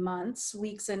many months,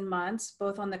 weeks and months,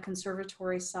 both on the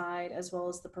conservatory side as well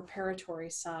as the preparatory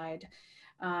side.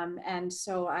 And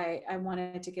so I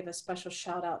wanted to give a special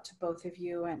shout out to both of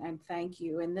you and thank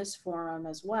you in this forum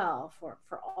as well for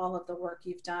all of the work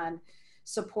you've done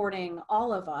supporting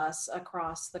all of us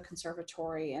across the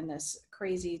conservatory in this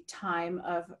crazy time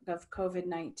of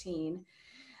COVID-19.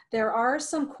 There are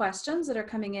some questions that are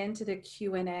coming into the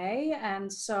Q&A,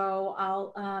 and so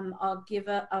I'll give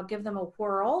them a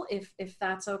whirl if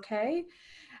that's okay.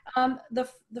 The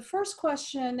first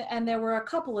question, and there were a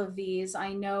couple of these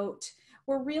I note,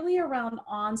 were really around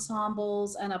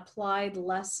ensembles and applied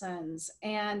lessons,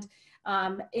 and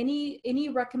any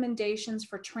recommendations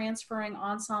for transferring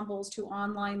ensembles to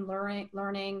online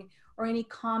learning or any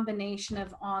combination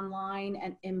of online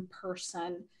and in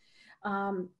person.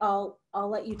 I'll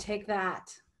let you take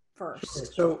that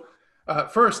first. Sure. So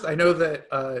first, I know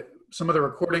that some of the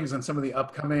recordings and some of the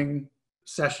upcoming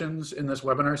sessions in this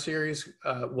webinar series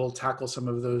will tackle some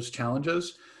of those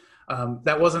challenges.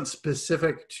 That wasn't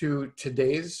specific to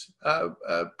today's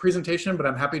presentation, but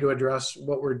I'm happy to address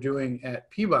what we're doing at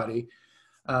Peabody.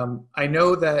 I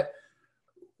know that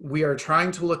we are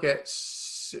trying to look at,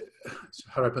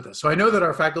 how do I put this? So I know that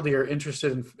our faculty are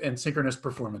interested in synchronous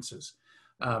performances.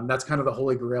 That's kind of the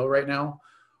holy grail right now.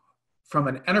 From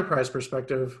an enterprise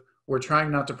perspective, we're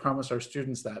trying not to promise our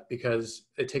students that because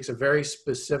it takes a very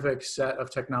specific set of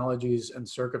technologies and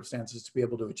circumstances to be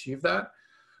able to achieve that.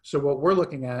 So what we're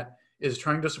looking at is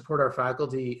trying to support our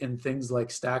faculty in things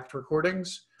like stacked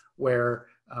recordings, where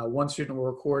one student will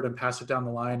record and pass it down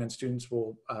the line, and students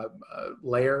will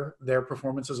layer their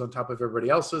performances on top of everybody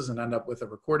else's and end up with a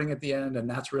recording at the end. And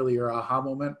that's really your aha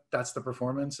moment. That's the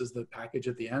performance, is the package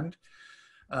at the end.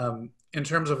 In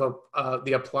terms of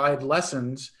the applied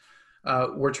lessons,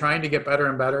 we're trying to get better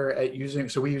and better at using,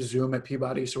 so we use Zoom at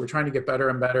Peabody, so we're trying to get better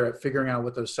and better at figuring out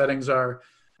what those settings are.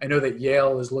 I know that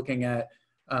Yale is looking at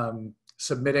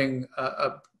submitting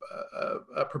a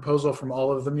proposal from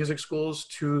all of the music schools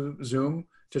to Zoom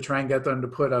to try and get them to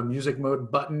put a music mode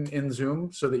button in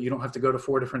Zoom so that you don't have to go to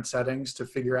 4 different settings to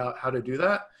figure out how to do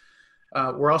that.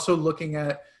 We're also looking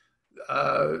at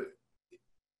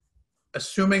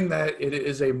assuming that it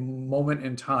is a moment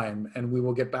in time and we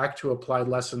will get back to applied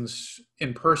lessons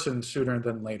in person sooner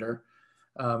than later.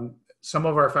 Some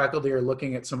of our faculty are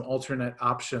looking at some alternate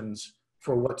options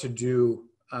for what to do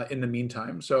in the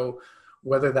meantime. So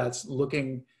whether that's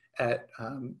looking at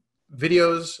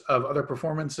videos of other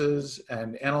performances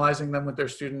and analyzing them with their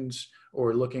students,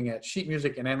 or looking at sheet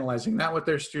music and analyzing that with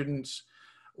their students,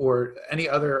 or any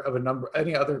other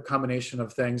combination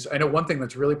of things. I know one thing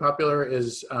that's really popular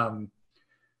is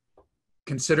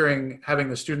considering having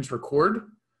the students record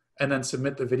and then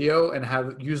submit the video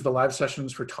and use the live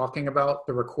sessions for talking about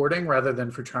the recording rather than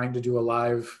for trying to do a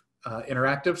live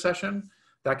interactive session.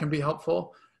 That can be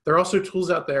helpful. There are also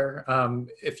tools out there,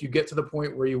 if you get to the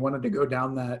point where you wanted to go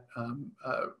down that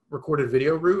recorded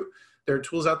video route, there are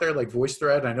tools out there like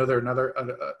VoiceThread. I know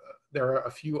there are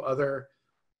a few other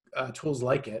tools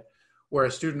like it, where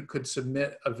a student could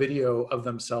submit a video of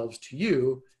themselves to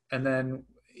you, and then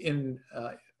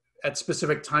at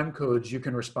specific time codes, you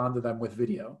can respond to them with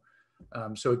video.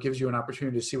 So it gives you an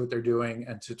opportunity to see what they're doing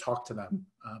and to talk to them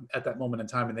at that moment in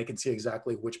time, and they can see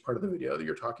exactly which part of the video that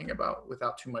you're talking about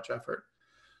without too much effort.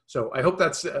 So I hope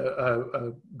that's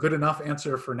a good enough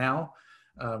answer for now.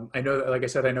 I know that, like I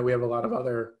said, I know we have a lot of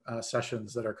other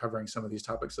sessions that are covering some of these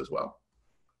topics as well.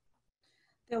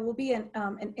 There will be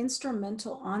an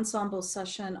instrumental ensemble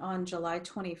session on July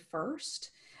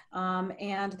 21st.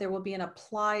 And there will be an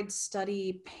applied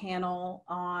study panel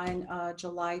on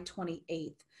July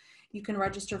 28th. You can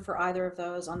register for either of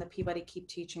those on the Peabody Keep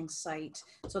Teaching site.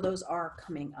 So those are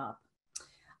coming up.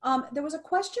 There was a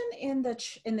question in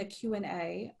the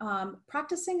Q&A.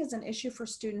 Practicing is an issue for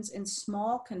students in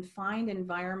small confined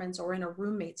environments or in a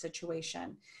roommate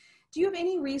situation. Do you have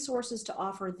any resources to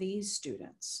offer these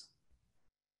students?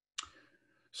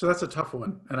 So that's a tough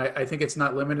one. And I think it's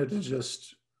not limited to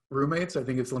just roommates. I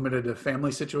think it's limited to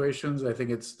family situations. I think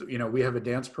it's, you know, we have a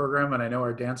dance program, and I know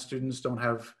our dance students don't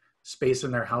have space in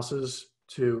their houses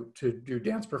to do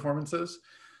dance performances.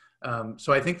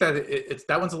 So I think that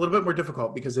that one's a little bit more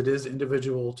difficult because it is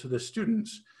individual to the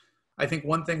students. I think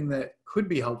one thing that could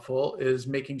be helpful is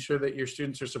making sure that your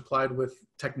students are supplied with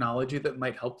technology that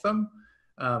might help them.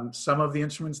 Some of the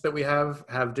instruments that we have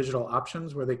digital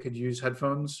options where they could use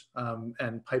headphones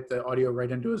and pipe the audio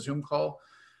right into a Zoom call.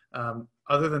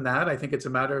 Other than that, I think it's a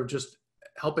matter of just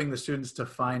helping the students to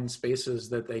find spaces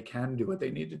that they can do what they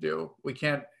need to do. We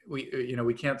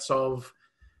can't solve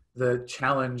the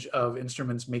challenge of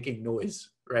instruments making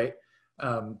noise, right?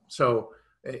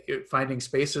 Finding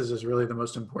spaces is really the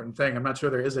most important thing. I'm not sure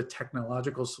there is a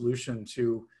technological solution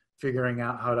to figuring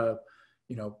out how to,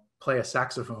 you know, play a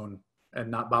saxophone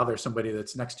and not bother somebody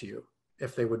that's next to you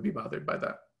if they would be bothered by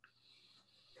that.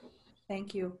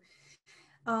 Thank you.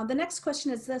 The next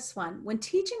question is this one. When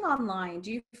teaching online,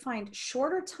 do you find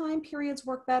shorter time periods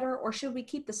work better, or should we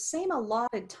keep the same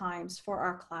allotted times for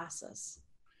our classes?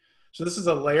 So this is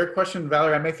a layered question.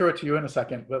 Valerie, I may throw it to you in a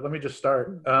second, but let me just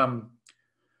start.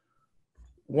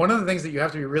 One of the things that you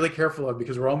have to be really careful of,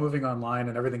 because we're all moving online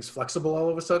and everything's flexible all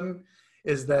of a sudden,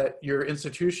 is that your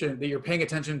institution, that you're paying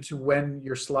attention to when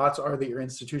your slots are that your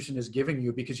institution is giving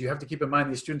you, because you have to keep in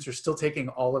mind these students are still taking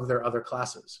all of their other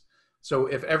classes. So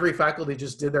if every faculty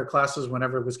just did their classes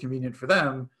whenever it was convenient for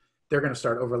them, they're going to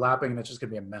start overlapping and it's just going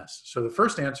to be a mess. So the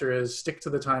first answer is stick to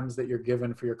the times that you're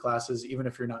given for your classes, even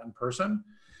if you're not in person.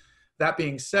 That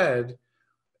being said,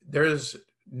 there's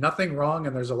nothing wrong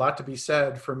and there's a lot to be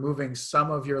said for moving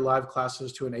some of your live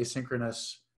classes to an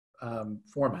asynchronous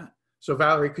format. So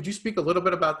Valerie, could you speak a little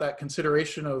bit about that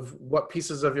consideration of what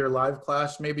pieces of your live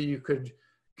class maybe you could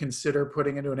consider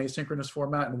putting into an asynchronous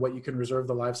format and what you can reserve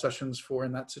the live sessions for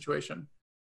in that situation?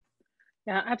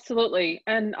 Yeah, absolutely.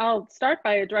 And I'll start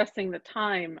by addressing the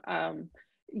time.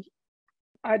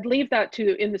 I'd leave that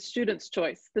in the student's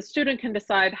choice. The student can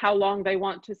decide how long they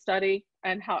want to study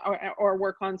and or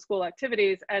work on school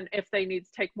activities, and if they need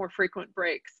to take more frequent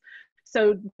breaks.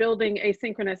 So building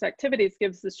asynchronous activities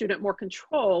gives the student more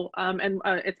control, and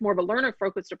it's more of a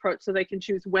learner-focused approach, so they can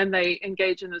choose when they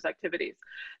engage in those activities.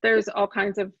 There's all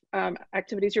kinds of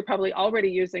activities you're probably already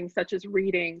using, such as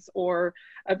readings or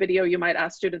a video you might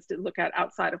ask students to look at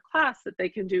outside of class that they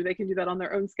can do. They can do that on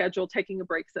their own schedule, taking a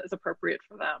break that is appropriate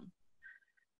for them.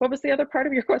 What was the other part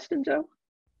of your question, Joe?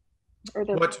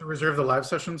 What to reserve the live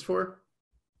sessions for?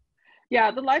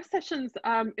 Yeah, the live sessions,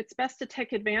 it's best to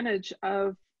take advantage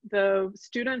of the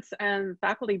students and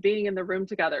faculty being in the room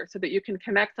together so that you can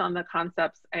connect on the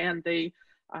concepts and the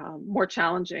more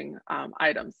challenging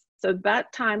items. So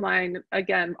that timeline,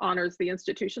 again, honors the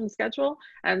institution schedule,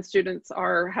 and students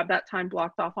have that time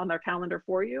blocked off on their calendar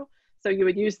for you. So you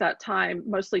would use that time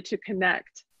mostly to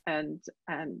connect and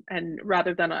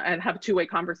rather than and have two-way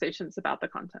conversations about the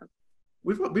content.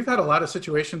 We've had a lot of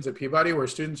situations at Peabody where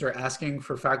students are asking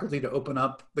for faculty to open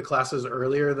up the classes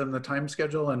earlier than the time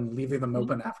schedule and leaving them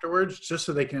open afterwards, just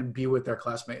so they can be with their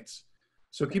classmates.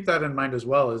 So keep that in mind as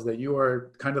well, is that you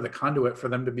are kind of the conduit for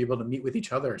them to be able to meet with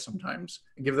each other sometimes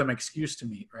and give them an excuse to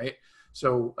meet, right?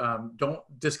 So don't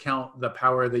discount the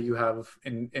power that you have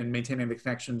in maintaining the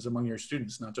connections among your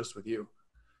students, not just with you.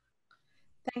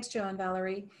 Thanks, Joe and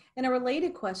Valerie. In a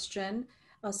related question,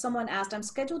 someone asked, I'm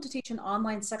scheduled to teach an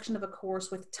online section of a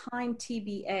course with time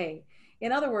TBA.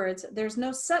 In other words, there's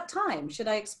no set time. Should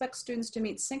I expect students to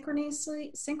meet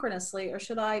synchronously, or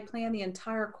should I plan the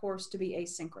entire course to be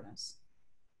asynchronous?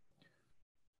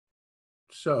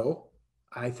 So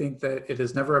I think that it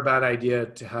is never a bad idea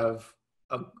to have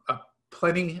a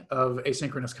plenty of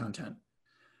asynchronous content.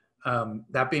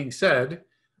 That being said,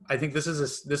 I think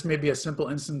this may be a simple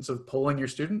instance of polling your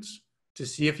students to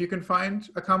see if you can find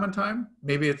a common time.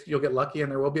 Maybe you'll get lucky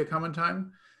and there will be a common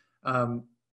time.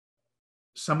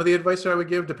 Some of the advice that I would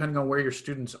give, depending on where your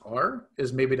students are,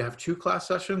 is maybe to have 2 class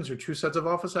sessions or 2 sets of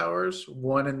office hours,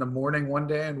 one in the morning one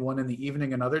day and one in the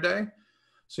evening another day.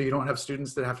 so you don't have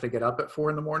students that have to get up at 4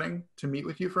 in the morning to meet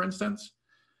with you, for instance.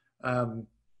 I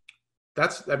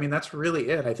mean, that's really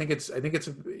it. I think it's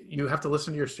you have to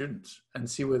listen to your students and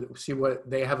see what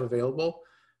they have available,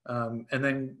 and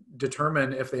then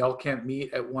determine if they all can't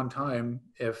meet at one time,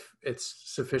 if it's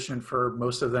sufficient for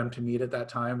most of them to meet at that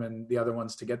time and the other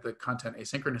ones to get the content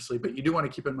asynchronously. But you do want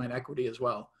to keep in mind equity as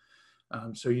well.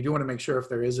 So you do want to make sure if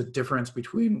there is a difference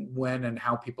between when and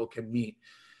how people can meet,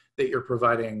 that you're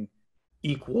providing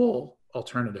equal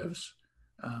alternatives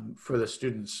for the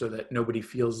students, so that nobody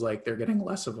feels like they're getting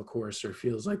less of a course or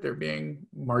feels like they're being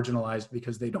marginalized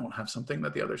because they don't have something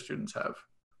that the other students have.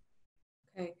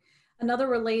 Okay. Another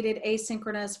related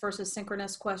asynchronous versus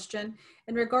synchronous question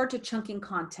in regard to chunking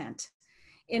content.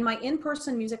 In my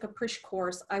in-person music appreciation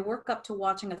course, I work up to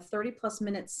watching a 30+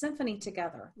 minute symphony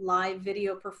together, live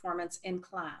video performance in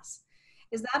class.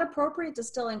 Is that appropriate to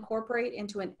still incorporate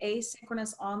into an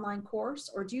asynchronous online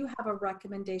course, or do you have a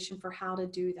recommendation for how to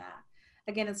do that?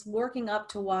 Again, it's working up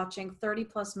to watching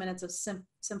 30+ minutes of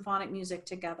symphonic music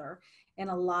together in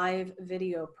a live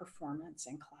video performance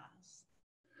in class.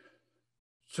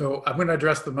 So I'm going to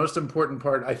address the most important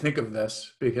part, I think, of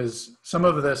this, because some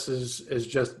of this is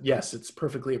just, yes, it's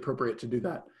perfectly appropriate to do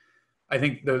that. I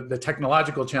think the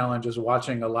technological challenge is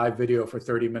watching a live video for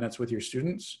 30 minutes with your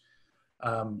students.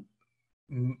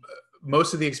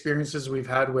 Most of the experiences we've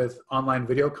had with online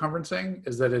video conferencing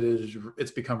is that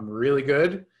it's become really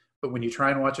good. But when you try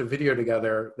and watch a video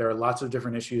together, there are lots of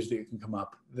different issues that can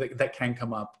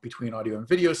come up between audio and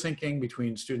video syncing,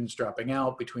 between students dropping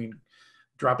out, between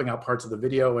dropping out parts of the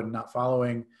video and not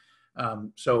following.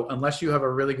 So unless you have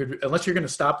unless you're going to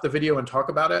stop the video and talk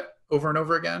about it over and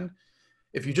over again,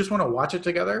 if you just want to watch it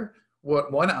together,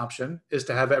 one option is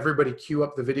to have everybody queue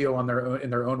up the video on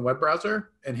in their own web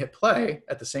browser and hit play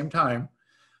at the same time,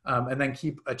 and then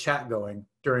keep a chat going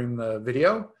during the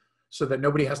video, so that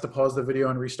nobody has to pause the video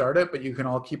and restart it, but you can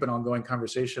all keep an ongoing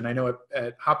conversation. I know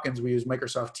at Hopkins, we use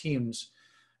Microsoft Teams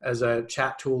as a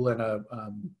chat tool and a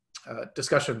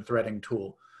discussion threading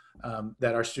tool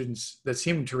that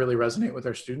seem to really resonate with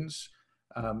our students,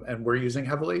 and we're using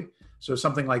heavily. So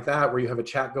something like that, where you have a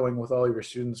chat going with all of your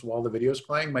students while the video is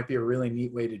playing, might be a really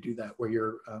neat way to do that, where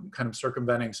you're kind of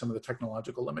circumventing some of the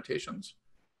technological limitations.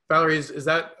 Valerie, is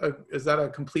that a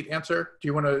complete answer?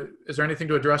 Is there anything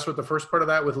to address with the first part of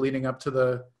that, with leading up to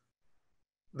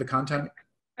the content?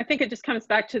 I think it just comes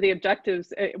back to the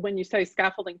objectives. When you say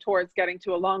scaffolding towards getting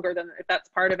to a longer, then if that's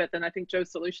part of it, then I think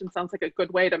Joe's solution sounds like a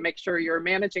good way to make sure you're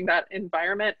managing that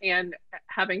environment and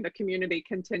having the community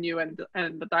continue and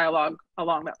the dialogue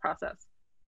along that process.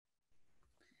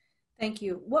 Thank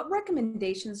you. What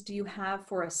recommendations do you have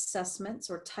for assessments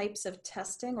or types of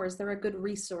testing, or is there a good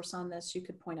resource on this you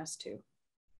could point us to?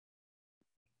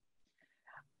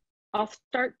 I'll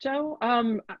start, Joe.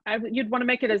 You'd want to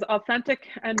make it as authentic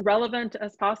and relevant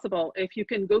as possible. If you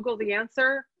can Google the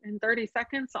answer in 30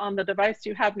 seconds on the device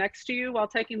you have next to you while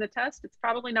taking the test, it's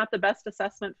probably not the best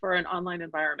assessment for an online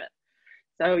environment.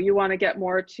 So you want to get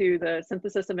more to the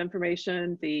synthesis of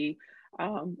information, the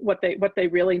what they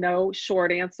really know,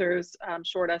 short answers,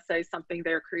 short essays, something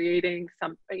they're creating,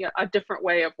 a different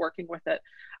way of working with it.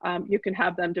 You can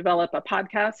have them develop a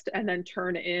podcast and then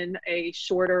turn in a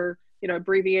shorter,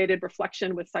 abbreviated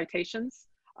reflection with citations.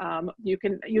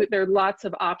 There are lots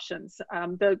of options.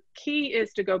 The key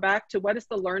is to go back to what is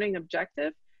the learning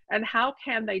objective and how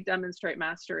can they demonstrate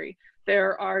mastery.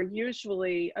 There are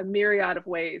usually a myriad of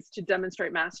ways to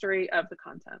demonstrate mastery of the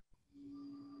content.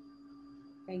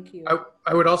 Thank you.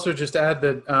 I would also just add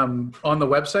that on the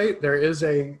website, there is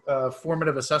a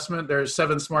formative assessment. There's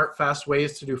 7 smart, fast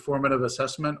ways to do formative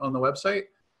assessment on the website.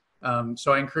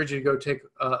 So I encourage you to go take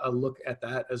a look at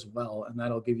that as well, and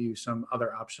that'll give you some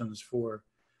other options for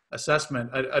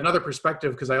assessment. Another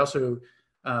perspective, because I also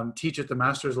teach at the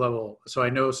master's level, so I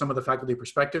know some of the faculty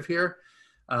perspective here.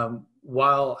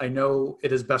 While I know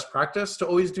it is best practice to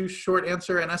always do short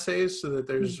answer and essays so that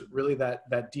there's really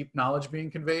that deep knowledge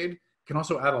being conveyed, can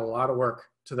also add a lot of work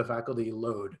to the faculty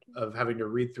load of having to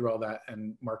read through all that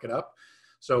and mark it up.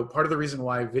 So part of the reason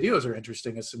why videos are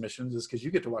interesting as submissions is because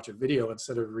you get to watch a video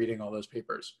instead of reading all those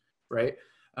papers, right?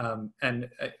 And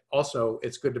also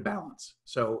it's good to balance.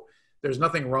 So there's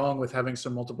nothing wrong with having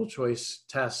some multiple choice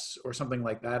tests or something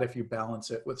like that if you balance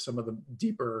it with some of the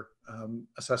deeper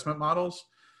assessment models.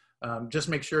 Just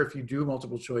make sure if you do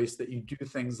multiple choice that you do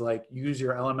things like use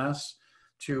your LMS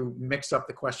to mix up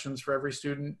the questions for every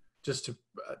student, just to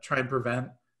try and prevent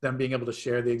them being able to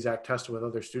share the exact test with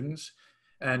other students.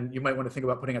 And you might want to think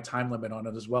about putting a time limit on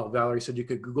it as well. Valerie said you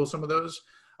could Google some of those.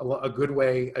 A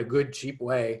good cheap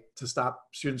way to stop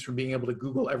students from being able to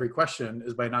Google every question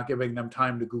is by not giving them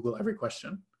time to Google every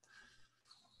question.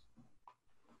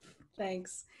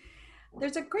 Thanks.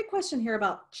 There's a great question here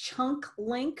about chunk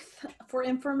length for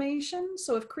information.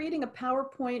 So if creating a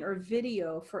PowerPoint or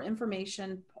video for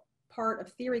information part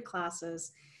of theory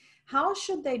classes, how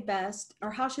should they best,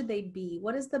 or how should they be?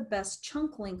 What is the best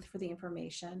chunk length for the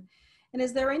information? And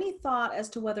is there any thought as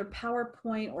to whether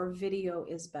PowerPoint or video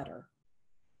is better?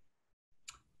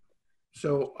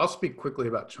 So I'll speak quickly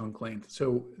about chunk length.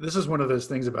 So this is one of those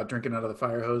things about drinking out of the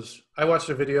fire hose. I watched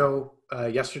a video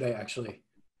yesterday, actually,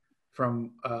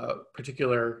 from a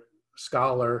particular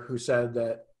scholar who said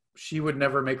that she would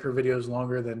never make her videos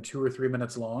longer than 2 or 3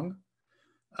 minutes long.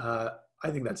 I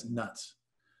think that's nuts.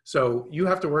 So you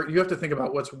have to think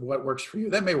about what works for you.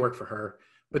 That may work for her,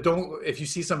 but if you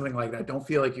see something like that, don't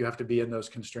feel like you have to be in those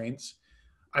constraints.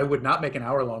 I would not make an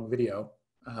hour-long video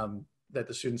that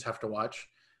the students have to watch.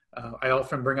 I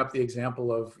often bring up the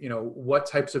example of, what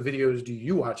types of videos do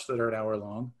you watch that are an hour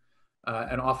long?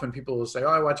 And often people will say, oh,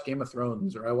 I watch Game of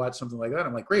Thrones, or I watch something like that.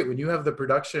 I'm like, great, when you have the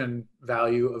production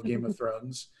value of Game of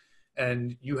Thrones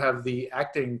and you have the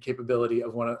acting capability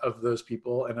of one of those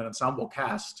people and an ensemble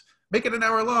cast, make it an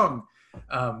hour long.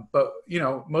 But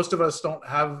most of us don't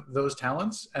have those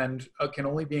talents and can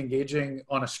only be engaging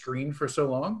on a screen for so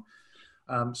long.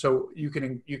 So you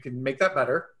can make that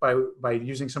better by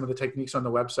using some of the techniques on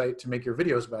the website to make your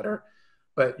videos better.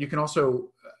 But you can also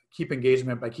keep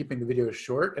engagement by keeping the videos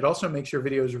short. It also makes your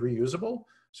videos reusable.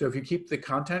 So if you keep the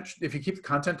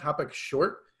content topics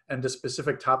short and to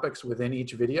specific topics within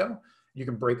each video, you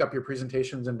can break up your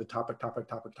presentations into topic,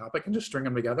 and just string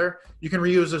them together. You can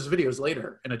reuse those videos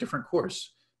later in a different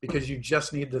course because you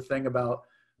just need the thing about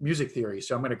music theory.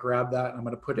 So I'm going to grab that and I'm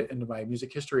going to put it into my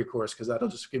music history course because that'll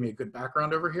just give me a good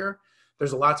background over here.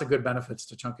 There's lots of good benefits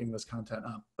to chunking this content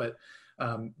up. But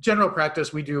general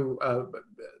practice, we do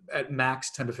at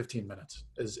max 10 to 15 minutes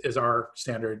is our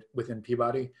standard within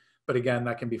Peabody. But again,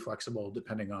 that can be flexible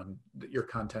depending on your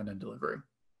content and delivery.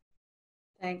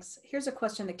 Thanks. Here's a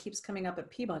question that keeps coming up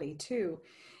at Peabody too.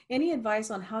 Any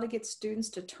advice on how to get students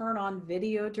to turn on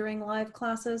video during live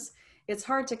classes? It's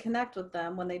hard to connect with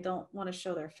them when they don't want to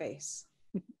show their face.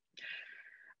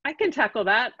 I can tackle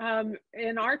that.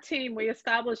 In our team, we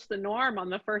established the norm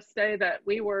on the first day that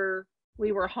we were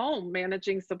home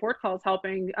managing support calls,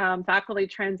 helping faculty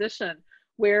transition.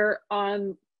 We're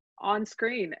on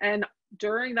screen, and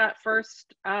during that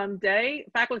first day,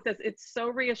 faculty says it's so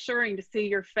reassuring to see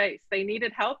your face. They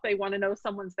needed help. They want to know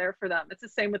someone's there for them. It's the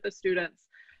same with the students.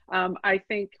 I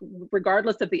think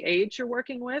regardless of the age you're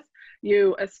working with,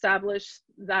 you establish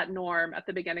that norm at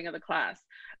the beginning of the class.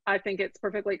 I think it's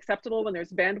perfectly acceptable when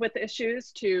there's bandwidth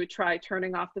issues to try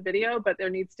turning off the video, but there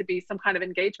needs to be some kind of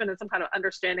engagement and some kind of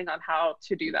understanding on how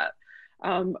to do that.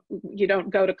 You don't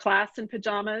go to class in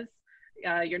pajamas.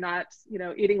 You're not,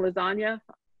 eating lasagna,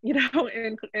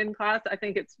 in class. I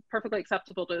think it's perfectly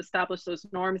acceptable to establish those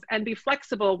norms and be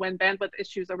flexible when bandwidth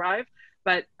issues arrive.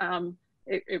 But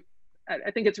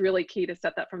I think it's really key to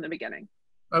set that from the beginning.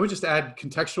 I would just add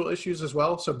contextual issues as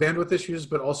well. So bandwidth issues,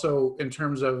 but also in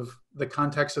terms of the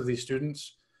context of these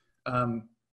students,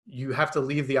 you have to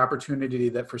leave the opportunity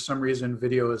that for some reason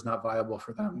video is not viable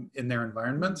for them in their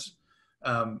environments.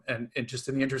 And just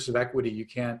in the interest of equity, you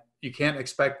can't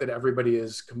expect that everybody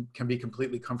can be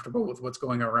completely comfortable with what's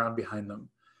going around behind them.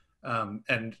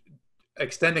 And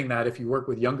extending that, if you work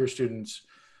with younger students,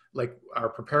 like our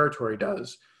preparatory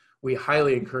does, we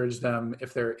highly encourage them,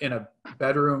 if they're in a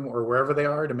bedroom or wherever they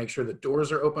are, to make sure that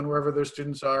doors are open wherever their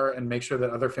students are and make sure that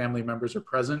other family members are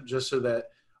present, just so that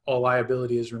all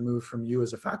liability is removed from you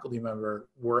as a faculty member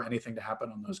were anything to happen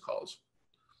on those calls.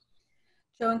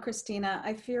 Joe and Christina,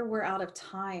 I fear we're out of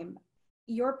time.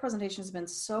 Your presentation has been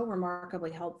so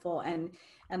remarkably helpful, and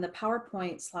the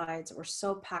PowerPoint slides were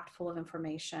so packed full of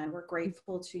information. We're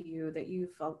grateful to you that you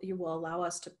will allow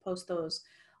us to post those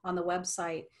on the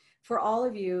website. For all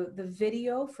of you, the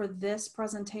video for this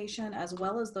presentation, as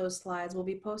well as those slides, will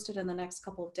be posted in the next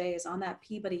couple of days on that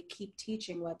Peabody Keep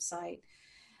Teaching website.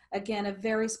 Again, a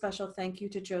very special thank you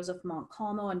to Joseph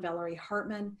Montcalmo and Valerie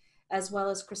Hartman, as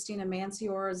well as Christina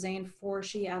Mancior, Zane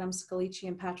Forshee, Adam Scalici,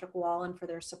 and Patrick Wallen for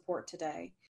their support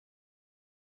today.